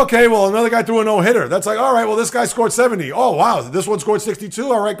 oh, okay, well, another guy threw a no-hitter. That's like, all right, well, this guy scored 70. Oh, wow, this one scored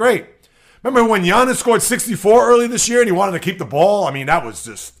 62? All right, great. Remember when Giannis scored 64 early this year and he wanted to keep the ball? I mean, that was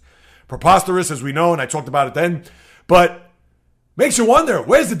just preposterous, as we know, and I talked about it then. But makes you wonder,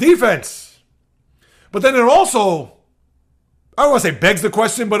 where's the defense? But then it also, I don't want to say begs the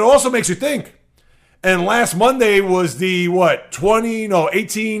question, but it also makes you think. And last Monday was the,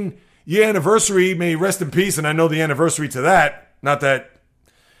 18-year anniversary. May he rest in peace. And I know the anniversary to that. Not that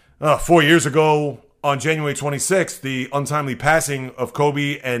 4 years ago on January 26th, the untimely passing of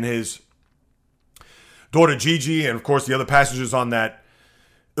Kobe and his daughter Gigi, and of course the other passengers on that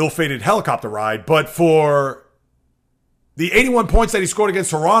ill-fated helicopter ride. But for the 81 points that he scored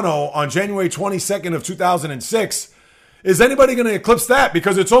against Toronto on January 22nd of 2006, is anybody going to eclipse that?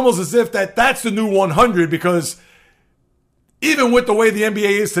 Because it's almost as if that's the new 100, because even with the way the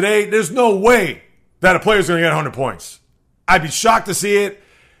NBA is today, there's no way that a player's going to get 100 points. I'd be shocked to see it.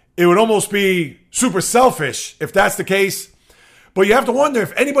 It would almost be super selfish if that's the case. But you have to wonder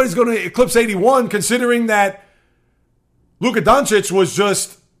if anybody's going to eclipse 81, considering that Luka Doncic was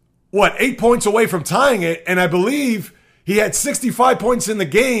just, 8 points away from tying it. And I believe he had 65 points in the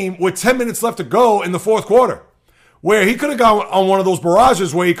game with 10 minutes left to go in the fourth quarter, where he could have gone on one of those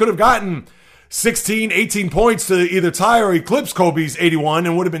barrages where he could have gotten 16, 18 points to either tie or eclipse Kobe's 81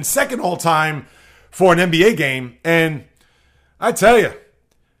 and would have been second all time for an NBA game. And I tell you,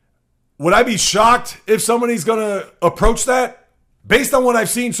 would I be shocked if somebody's going to approach that? based on what I've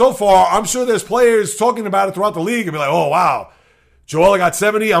seen so far, I'm sure there's players talking about it throughout the league and be like, oh, wow, Joel got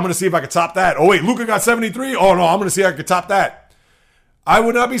 70. I'm going to see if I can top that. Oh, wait, Luka got 73. Oh, no, I'm going to see if I can top that. I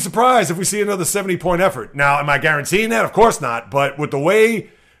would not be surprised if we see another 70-point effort. Now, am I guaranteeing that? Of course not. But with the way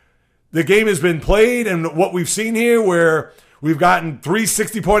the game has been played and what we've seen here, where we've gotten 3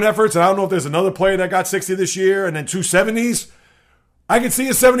 60-point efforts, and I don't know if there's another player that got 60 this year, and then 2 70s, I could see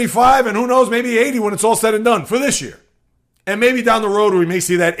a 75, and who knows, maybe 80 when it's all said and done for this year. And maybe down the road we may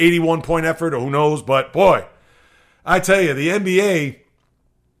see that 81-point effort, or who knows. But, boy, I tell you, the NBA,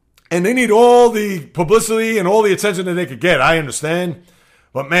 and they need all the publicity and all the attention that they could get. I understand.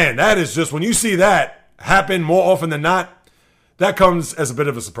 But, man, that is just, when you see that happen more often than not, that comes as a bit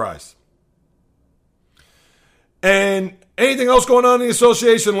of a surprise. And anything else going on in the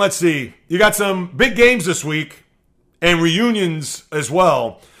association? Let's see. You got some big games this week and reunions as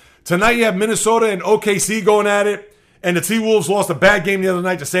well. Tonight you have Minnesota and OKC going at it. And the T-Wolves lost a bad game the other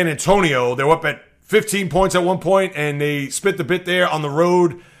night to San Antonio. They were up at 15 points at one point, and they spit the bit there on the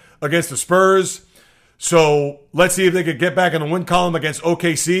road against the Spurs. So let's see if they could get back in the win column against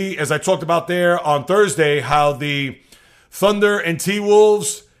OKC. As I talked about there on Thursday, how the Thunder and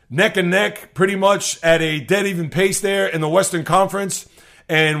T-Wolves neck and neck pretty much at a dead even pace there in the Western Conference,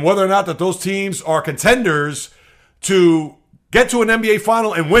 and whether or not that those teams are contenders to get to an NBA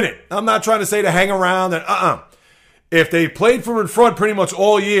final and win it. I'm not trying to say to hang around and If they played from in front pretty much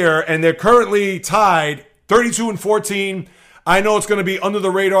all year and they're currently tied 32-14, I know it's going to be under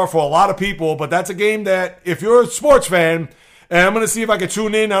the radar for a lot of people, but that's a game that if you're a sports fan, and I'm going to see if I can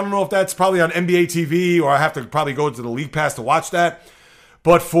tune in. I don't know if that's probably on NBA TV or I have to probably go to the League Pass to watch that.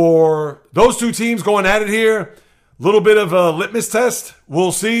 But for those two teams going at it here, a little bit of a litmus test.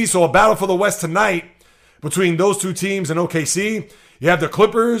 We'll see. So a battle for the West tonight between those two teams and OKC. You have the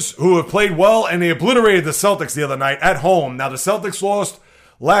Clippers, who have played well, and they obliterated the Celtics the other night at home. Now, the Celtics lost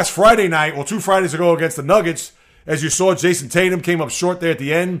last Friday night, 2 Fridays ago against the Nuggets. As you saw, Jason Tatum came up short there at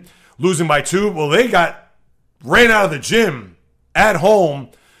the end, losing by 2. Well, they ran out of the gym at home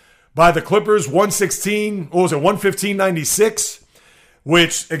by the Clippers, 115-96.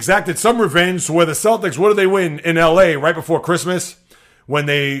 Which exacted some revenge where the Celtics, what did they win in LA right before Christmas when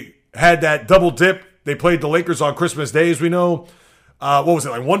they had that double dip? They played the Lakers on Christmas Day, as we know. What was it,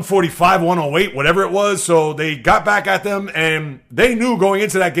 like 145, 108, whatever it was. So they got back at them, and they knew going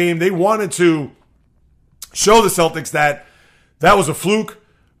into that game they wanted to show the Celtics that was a fluke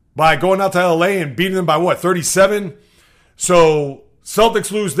by going out to LA and beating them by 37? So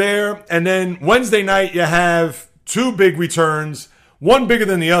Celtics lose there. And then Wednesday night you have 2 big returns. One bigger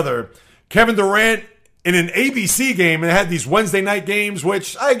than the other. Kevin Durant in an ABC game, and had these Wednesday night games,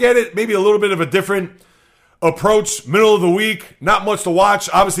 which I get it, maybe a little bit of a different approach, middle of the week, not much to watch.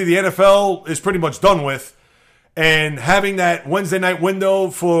 Obviously, the NFL is pretty much done with. And having that Wednesday night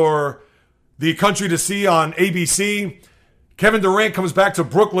window for the country to see on ABC, Kevin Durant comes back to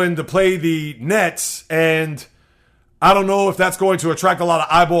Brooklyn to play the Nets, and I don't know if that's going to attract a lot of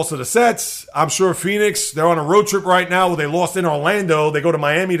eyeballs to the sets. I'm sure Phoenix, they're on a road trip right now where they lost in Orlando. They go to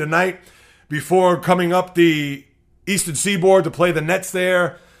Miami tonight before coming up the Eastern Seaboard to play the Nets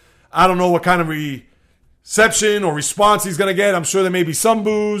there. I don't know what kind of reception or response he's going to get. I'm sure there may be some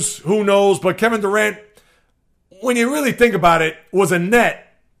boos. Who knows? But Kevin Durant, when you really think about it, was a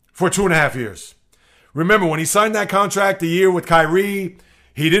Net for 2.5 years. Remember, when he signed that contract the year with Kyrie,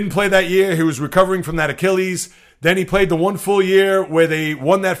 he didn't play that year. He was recovering from that Achilles. Then he played the 1 full year where they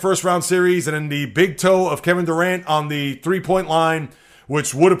won that first round series, and then the big toe of Kevin Durant on the 3-point line,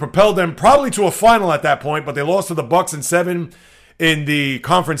 which would have propelled them probably to a final at that point, but they lost to the Bucks in 7 in the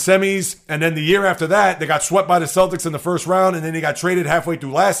conference semis. And then the year after that, they got swept by the Celtics in the first round, and then he got traded halfway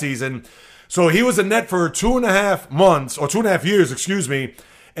through last season. So he was a Net for 2.5 months, or 2.5 years, excuse me.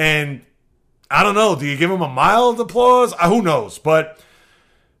 And I don't know, do you give him a mild applause? Who knows? But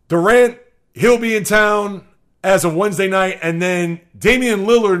Durant, he'll be in town as of Wednesday night, and then Damian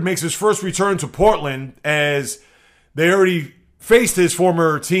Lillard makes his first return to Portland as they already faced his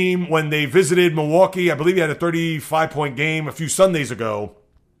former team when they visited Milwaukee. I believe he had a 35-point game a few Sundays ago.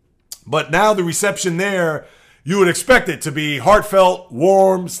 But now the reception there, you would expect it to be heartfelt,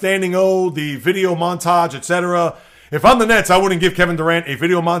 warm, standing O, the video montage, etc. If I'm the Nets, I wouldn't give Kevin Durant a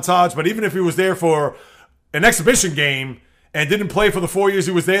video montage, but even if he was there for an exhibition game and didn't play for the 4 years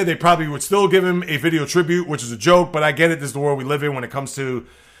he was there, they probably would still give him a video tribute, which is a joke, but I get it. This is the world we live in when it comes to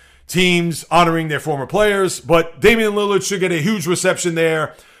teams honoring their former players. But Damian Lillard should get a huge reception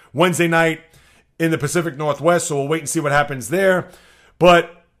there Wednesday night in the Pacific Northwest, so we'll wait and see what happens there.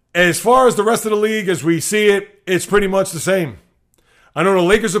 But as far as the rest of the league, as we see it, it's pretty much the same. I know the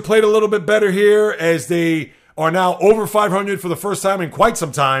Lakers have played a little bit better here as they are now over 500 for the first time in quite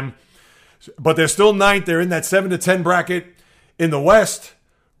some time. But they're still ninth. They're in that 7-10 bracket in the West.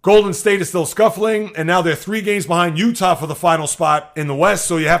 Golden State is still scuffling, and now they're 3 games behind Utah for the final spot in the West.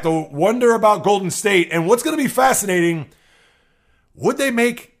 So you have to wonder about Golden State. And what's going to be fascinating, would they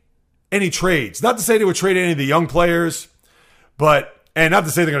make any trades? Not to say they would trade any of the young players, and not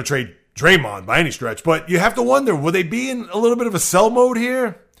to say they're going to trade Draymond by any stretch, but you have to wonder, will they be in a little bit of a sell mode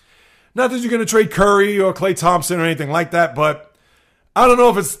here? Not that you're going to trade Curry or Klay Thompson or anything like that, but I don't know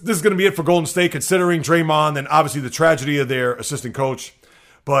if this is going to be it for Golden State, considering Draymond and obviously the tragedy of their assistant coach.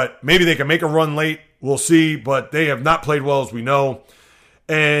 But maybe they can make a run late. We'll see. But they have not played well, as we know.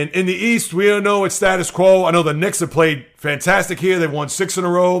 And in the East, we don't know it's status quo. I know the Knicks have played fantastic here. They've won 6 in a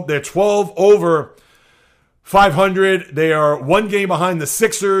row. They're 12 over 500. They are 1 game behind the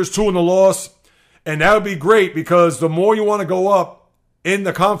Sixers, 2 in the loss. And that would be great because the more you want to go up in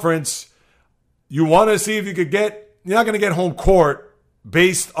the conference, you want to see if you could get, you're not going to get home court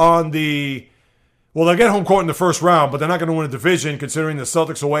based on they'll get home court in the first round, but they're not going to win a division considering the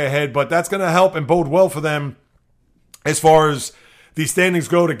Celtics are way ahead. But that's going to help and bode well for them as far as the standings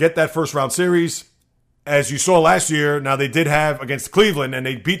go to get that first round series. As you saw last year, now they did have against Cleveland and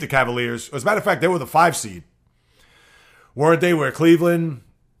they beat the Cavaliers. As a matter of fact, they were the 5 seed. Weren't they? Where Cleveland,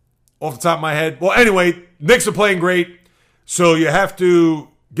 off the top of my head. Well, anyway, Knicks are playing great, so you have to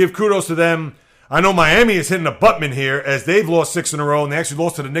give kudos to them. I know Miami is hitting a Buttman here as they've lost 6 in a row, and they actually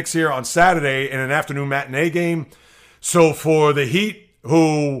lost to the Knicks here on Saturday in an afternoon matinee game. So for the Heat,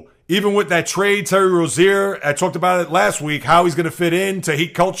 who, even with that trade, Terry Rozier, I talked about it last week, how he's going to fit into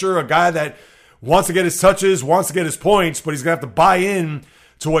Heat culture, a guy that wants to get his touches, wants to get his points, but he's going to have to buy in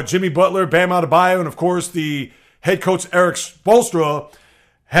to what Jimmy Butler, Bam Adebayo, and of course the head coach Eric Spoelstra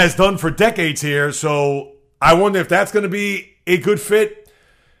has done for decades here. So I wonder if that's going to be a good fit.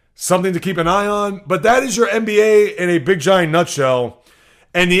 Something to keep an eye on. But that is your NBA in a big, giant nutshell.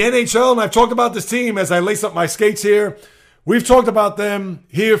 And the NHL, and I've talked about this team as I lace up my skates here. We've talked about them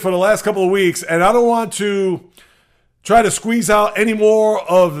here for the last couple of weeks, and I don't want to try to squeeze out any more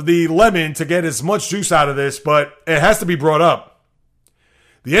of the lemon to get as much juice out of this, but it has to be brought up.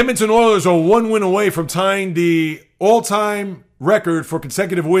 The Edmonton Oilers are 1 win away from tying the all-time record for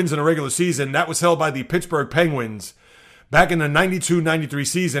consecutive wins in a regular season. That was held by the Pittsburgh Penguins back in the 92-93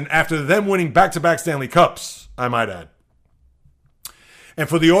 season after them winning back-to-back Stanley Cups, I might add. And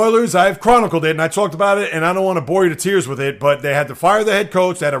for the Oilers, I've chronicled it, and I talked about it, and I don't want to bore you to tears with it, but they had to fire the head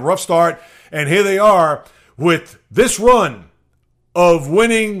coach. They had a rough start, and here they are with this run of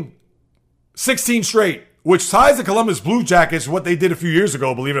winning 16 straight, which ties the Columbus Blue Jackets what they did a few years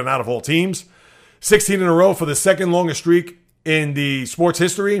ago, believe it or not, of all teams. 16 in a row for the second longest streak in the sports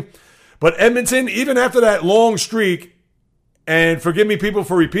history. But Edmonton, even after that long streak, and forgive me, people,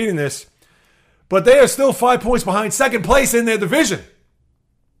 for repeating this, but they are still 5 points behind second place in their division.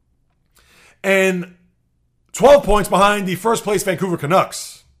 And 12 points behind the first place Vancouver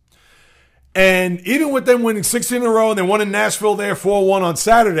Canucks. And even with them winning 16 in a row, and they won in Nashville there 4-1 on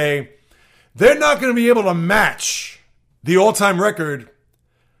Saturday, they're not going to be able to match the all-time record.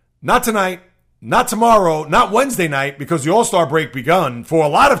 Not tonight, not tomorrow, not Wednesday night, because the All-Star break begun for a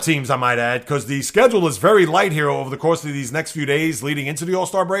lot of teams, I might add, because the schedule is very light here over the course of these next few days leading into the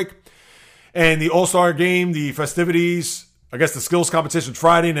All-Star break. And the All-Star game, the festivities, I guess the skills competition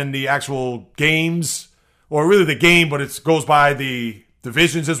Friday, and then the actual games, or really the game, but it goes by the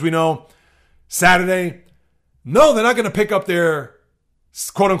divisions as we know, Saturday. No, they're not going to pick up their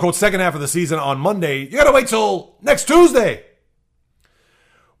quote-unquote second half of the season on Monday. You got to wait till next Tuesday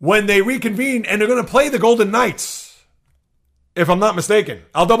when they reconvene, and they're going to play the Golden Knights, if I'm not mistaken.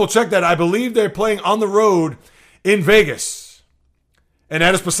 I'll double-check that. I believe they're playing on the road in Vegas, and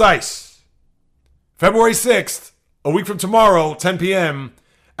that is precise. February 6th, a week from tomorrow, 10 p.m.,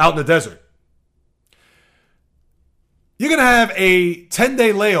 out in the desert. You're going to have a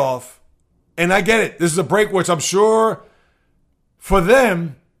 10-day layoff, and I get it. This is a break which I'm sure for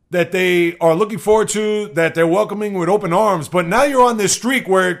them that they are looking forward to, that they're welcoming with open arms. But now you're on this streak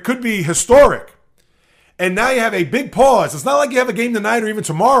where it could be historic. And now you have a big pause. It's not like you have a game tonight or even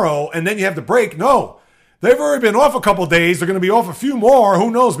tomorrow and then you have the break. No. They've already been off a couple days. They're going to be off a few more. Who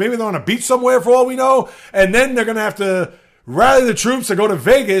knows? Maybe they're on a beach somewhere for all we know. And then they're going to have to rally the troops to go to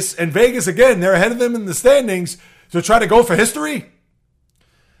Vegas. And Vegas, again, they're ahead of them in the standings to try to go for history.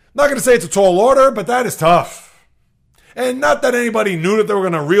 I'm not going to say it's a tall order, but that is tough. And not that anybody knew that they were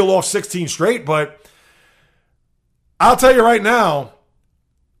going to reel off 16 straight, but I'll tell you right now,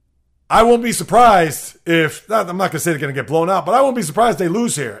 I won't be surprised if, I'm not going to say they're going to get blown out, but I won't be surprised if they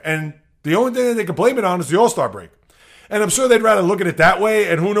lose here. And the only thing that they can blame it on is the All-Star break. And I'm sure they'd rather look at it that way,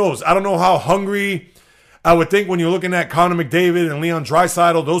 and who knows? I don't know how hungry I would think when you're looking at Connor McDavid and Leon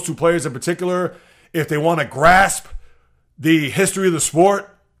Draisaitl, those two players in particular, if they want to grasp the history of the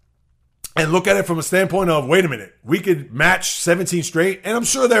sport and look at it from a standpoint of, wait a minute, we could match 17 straight. And I'm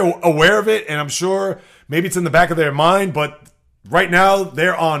sure they're aware of it, and I'm sure maybe it's in the back of their mind, but right now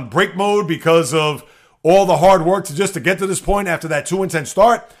they're on break mode because of all the hard work to get to this point after that 2-10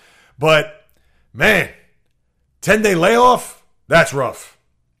 start. But man, 10-day layoff, that's rough.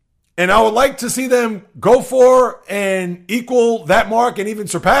 And I would like to see them go for and equal that mark and even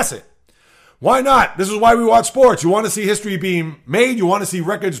surpass it. Why not? This is why we watch sports. You want to see history being made. You want to see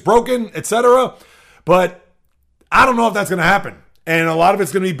records broken, etc. But I don't know if that's going to happen. And a lot of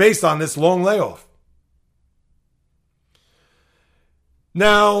it's going to be based on this long layoff.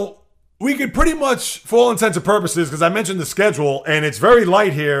 Now, we could pretty much, for all intents and purposes, because I mentioned the schedule, and it's very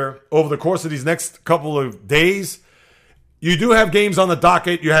light here over the course of these next couple of days. You do have games on the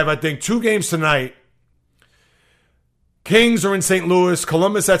docket. You have, I think, 2 games tonight. Kings are in St. Louis,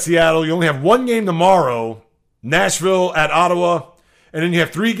 Columbus at Seattle. You only have 1 game tomorrow, Nashville at Ottawa. And then you have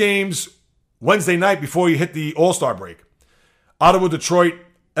 3 games Wednesday night before you hit the All-Star break. Ottawa, Detroit,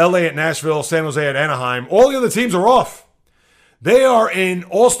 LA at Nashville, San Jose at Anaheim. All the other teams are off. They are in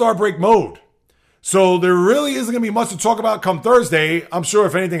All-Star break mode. So there really isn't going to be much to talk about come Thursday. I'm sure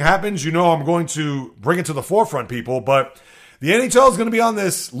if anything happens, I'm going to bring it to the forefront, people. But the NHL is going to be on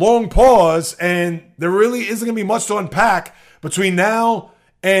this long pause, and there really isn't going to be much to unpack between now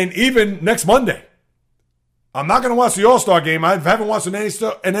and even next Monday. I'm not going to watch the All-Star game. I haven't watched an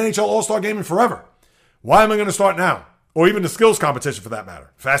NHL All-Star game in forever. Why am I going to start now? Or even the skills competition for that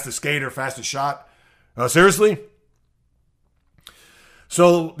matter. Fastest skater, fastest shot. Seriously?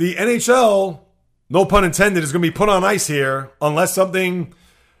 So the NHL, no pun intended, is going to be put on ice here unless something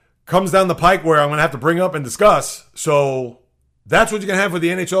comes down the pike where I'm going to have to bring up and discuss. So that's what you're going to have with the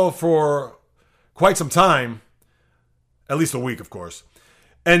NHL for quite some time. At least a week, of course.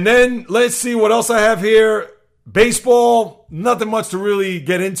 And then let's see what else I have here. Baseball, nothing much to really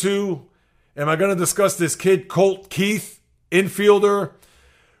get into. Am I going to discuss this kid, Colt Keith, infielder,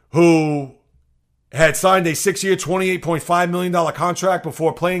 who had signed a 6-year, $28.5 million contract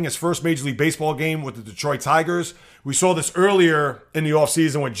before playing his first Major League Baseball game with the Detroit Tigers. We saw this earlier in the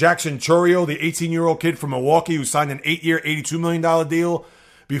offseason with Jackson Chourio, the 18-year-old kid from Milwaukee who signed an 8-year, $82 million deal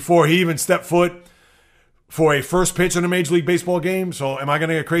before he even stepped foot for a first pitch in a Major League Baseball game. So am I going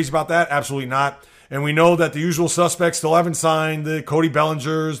to get crazy about that? Absolutely not. And we know that the usual suspects still haven't signed, the Cody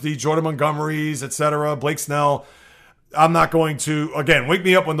Bellingers, the Jordan Montgomerys, etc., Blake Snell. I'm not going to, again, wake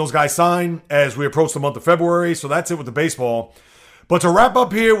me up when those guys sign as we approach the month of February. So that's it with the baseball. But to wrap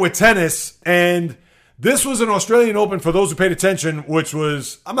up here with tennis, and this was an Australian Open for those who paid attention, which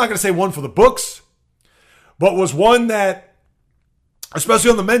was, I'm not going to say one for the books, but was one that,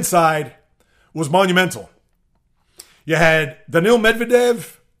 especially on the men's side, was monumental. You had Daniil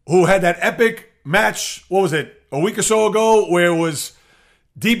Medvedev, who had that epic match, what was it, a week or so ago, where it was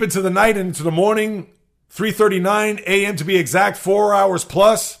deep into the night and into the morning, 3:39 a.m. to be exact, 4 hours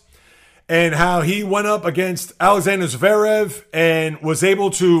plus, and how he went up against Alexander Zverev and was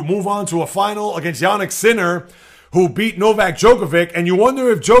able to move on to a final against Jannik Sinner, who beat Novak Djokovic. And you wonder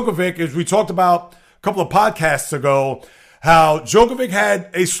if Djokovic, as we talked about a couple of podcasts ago, how Djokovic had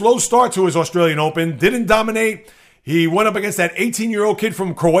a slow start to his Australian Open, didn't dominate. He went up against that 18-year-old kid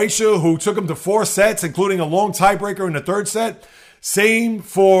from Croatia who took him to 4 sets, including a long tiebreaker in the 3rd set. Same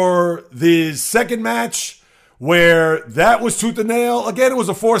for the second match, where that was tooth and nail. Again, it was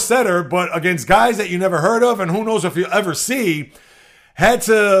a 4-setter, but against guys that you never heard of and who knows if you'll ever see. Had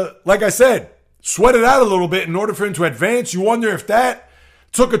to, like I said, sweat it out a little bit in order for him to advance. You wonder if that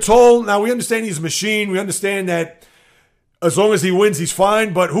took a toll. Now, we understand he's a machine. We understand that as long as he wins, he's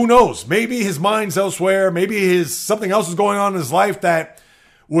fine. But who knows? Maybe his mind's elsewhere. Maybe something else is going on in his life that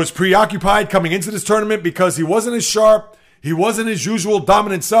was preoccupied coming into this tournament because he wasn't as sharp. He wasn't his usual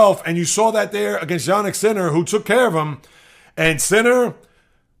dominant self, and you saw that there against Jannik Sinner, who took care of him. And Sinner,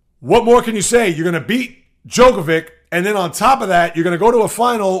 what more can you say? You're going to beat Djokovic, and then on top of that, you're going to go to a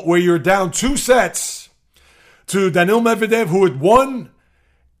final where you're down 2 sets to Daniil Medvedev, who had won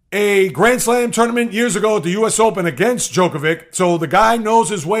a Grand Slam tournament years ago at the U.S. Open against Djokovic. So the guy knows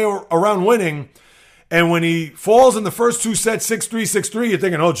his way around winning. And when he falls in the first 2 sets, 6-3, 6-3, you're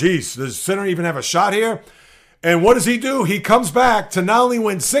thinking, oh, geez, does Sinner even have a shot here? And what does he do? He comes back to not only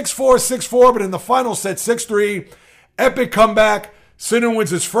win 6-4, 6-4, but in the final set, 6-3. Epic comeback. Sinner wins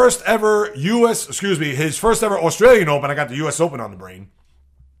his first ever his first ever Australian Open. I got the U.S. Open on the brain.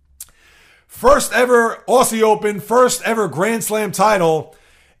 First ever Aussie Open, first ever Grand Slam title.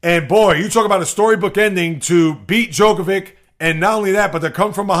 And boy, you talk about a storybook ending to beat Djokovic. And not only that, but to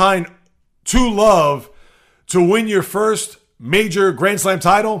come from behind 2-love to win your first major Grand Slam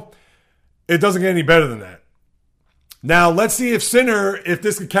title, it doesn't get any better than that. Now, let's see if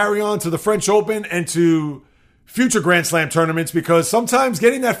this could carry on to the French Open and to future Grand Slam tournaments, because sometimes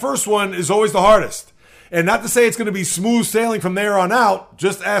getting that first one is always the hardest. And not to say it's going to be smooth sailing from there on out.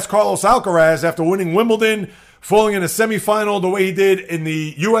 Just ask Carlos Alcaraz after winning Wimbledon, falling in a semifinal the way he did in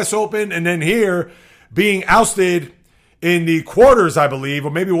the U.S. Open, and then here being ousted in the quarters, I believe,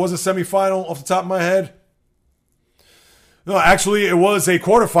 or maybe it was a semifinal off the top of my head. No, actually, it was a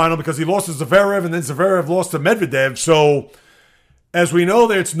quarterfinal because he lost to Zverev, and then Zverev lost to Medvedev. So, as we know,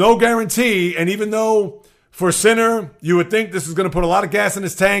 there's no guarantee, and even though for Sinner, you would think this is going to put a lot of gas in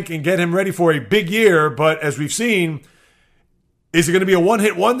his tank and get him ready for a big year, but as we've seen, is it going to be a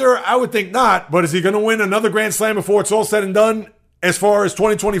one-hit wonder? I would think not, but is he going to win another Grand Slam before it's all said and done as far as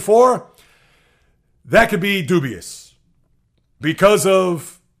 2024? That could be dubious because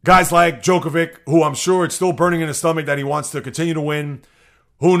of guys like Djokovic, who I'm sure it's still burning in his stomach that he wants to continue to win.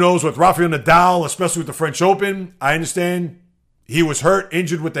 Who knows with Rafael Nadal, especially with the French Open. I understand he was hurt,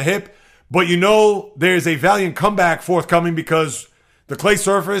 injured with the hip, but you know there's a valiant comeback forthcoming because the clay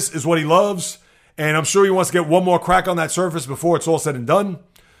surface is what he loves, and I'm sure he wants to get one more crack on that surface before it's all said and done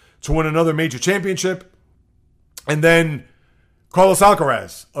to win another major championship. And then Carlos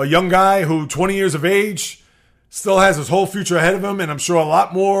Alcaraz, a young guy who 20 years of age, still has his whole future ahead of him, and I'm sure a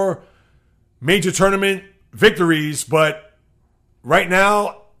lot more major tournament victories, but right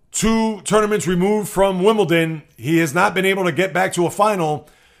now, 2 tournaments removed from Wimbledon, he has not been able to get back to a final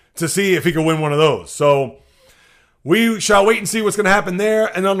to see if he can win one of those. So we shall wait and see what's going to happen there.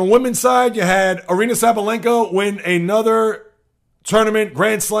 And on the women's side, you had Aryna Sabalenka win another tournament,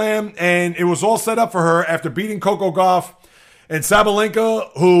 Grand Slam, and it was all set up for her after beating Coco Gauff. And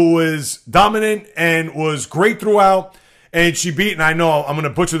Sabalenka, who was dominant and was great throughout, and she beat, and I know I'm going to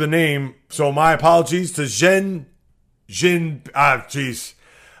butcher the name, so my apologies to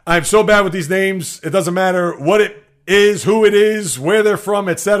I'm so bad with these names. It doesn't matter what it is, who it is, where they're from,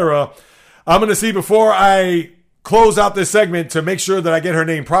 etc. I'm going to see before I close out this segment to make sure that I get her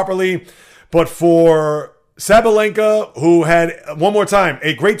name properly. But for Sabalenka, who had, one more time,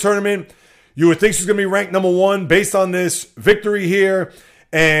 a great tournament, you would think she's going to be ranked number 1 based on this victory here.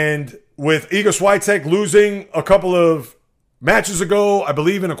 And with Iga Swiatek losing a couple of matches ago, I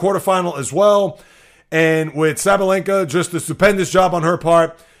believe in a quarterfinal as well. And with Sabalenka, just a stupendous job on her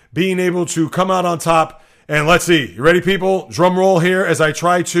part, being able to come out on top. And let's see. You ready, people? Drum roll here as I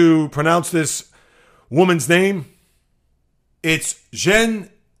try to pronounce this woman's name. It's Zhen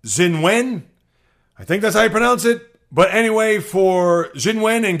Zhinwen. I think that's how you pronounce it. But anyway, for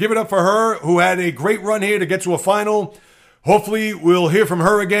Zhinwen, and give it up for her, who had a great run here to get to a final. Hopefully, we'll hear from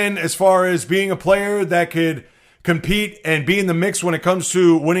her again as far as being a player that could compete and be in the mix when it comes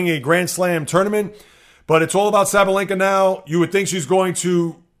to winning a Grand Slam tournament. But it's all about Sabalenka now. You would think she's going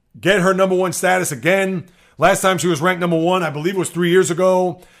to get her number 1 status again. Last time she was ranked number 1, I believe it was 3 years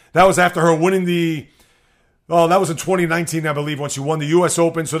ago. That was after her winning that was in 2019, I believe, when she won the U.S.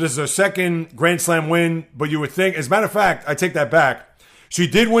 Open. So this is her second Grand Slam win. But you would think, as a matter of fact, I take that back. She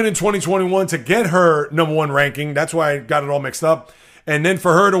did win in 2021 to get her number 1 ranking. That's why I got it all mixed up. And then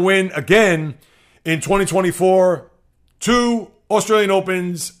for her to win again in 2024, 2 Australian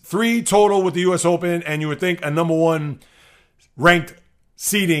Opens, 3 total with the U.S. Open, and you would think a number 1 ranked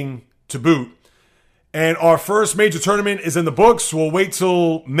seeding to boot. And our first major tournament is in the books. We'll wait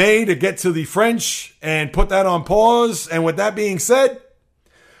till May to get to the French and put that on pause. And with that being said,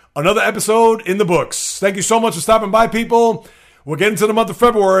 another episode in the books. Thank you so much for stopping by, people. We're getting to the month of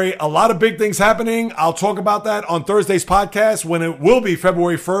February. A lot of big things happening. I'll talk about that on Thursday's podcast when it will be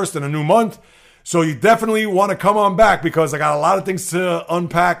February 1st in a new month. So you definitely want to come on back because I got a lot of things to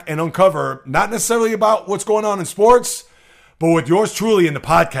unpack and uncover. Not necessarily about what's going on in sports, but with yours truly in the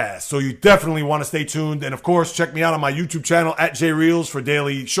podcast. So you definitely want to stay tuned. And of course, check me out on my YouTube channel at JReels for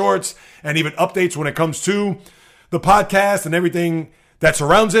daily shorts and even updates when it comes to the podcast and everything that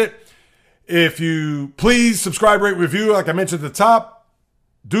surrounds it. If you please subscribe, rate, review, like I mentioned at the top,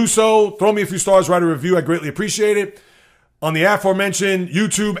 do so. Throw me a few stars, write a review. I greatly appreciate it. On the aforementioned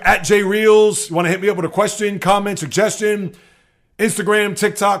YouTube at JReels, you want to hit me up with a question, comment, suggestion. Instagram,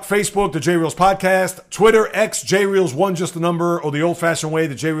 TikTok, Facebook, the JReels Podcast. Twitter, X, JReels1, just the number, or the old-fashioned way,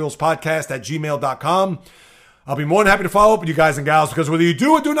 the JReels Podcast at gmail.com. I'll be more than happy to follow up with you guys and gals because whether you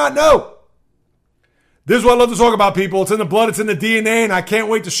do or do not know, this is what I love to talk about, people. It's in the blood, it's in the DNA, and I can't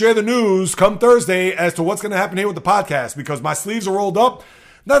wait to share the news come Thursday as to what's going to happen here with the podcast because my sleeves are rolled up.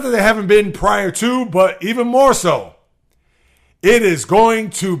 Not that they haven't been prior to, but even more so. It is going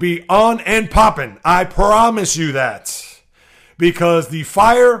to be on and popping. I promise you that. because the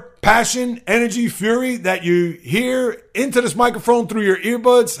fire, passion, energy, fury that you hear into this microphone through your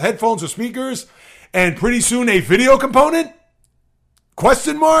earbuds, headphones, or speakers, and pretty soon a video component?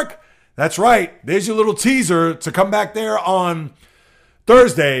 Question mark? That's right. There's your little teaser to come back there on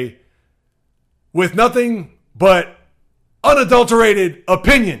Thursday with nothing but unadulterated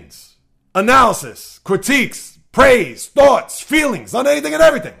opinions, analysis, critiques, praise, thoughts, feelings on anything and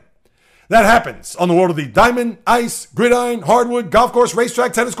everything that happens on the world of the diamond, ice, gridiron, hardwood, golf course,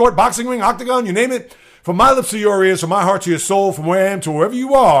 racetrack, tennis court, boxing ring, octagon, you name it. From my lips to your ears, from my heart to your soul, from where I am to wherever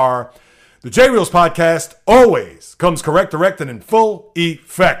you are, the J Reels podcast always comes correct, direct, and in full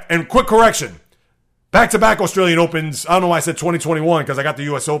effect. And quick correction. Back-to-back Australian Opens. I don't know why I said 2021 because I got the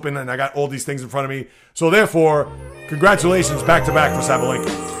U.S. Open and I got all these things in front of me. So therefore, congratulations back-to-back for Sabalenka.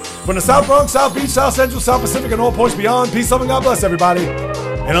 From the South Bronx, South Beach, South Central, South Pacific, and all points beyond, peace, love, and God bless everybody.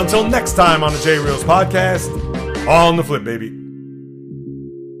 And until next time on the J Reels podcast, on the flip, baby.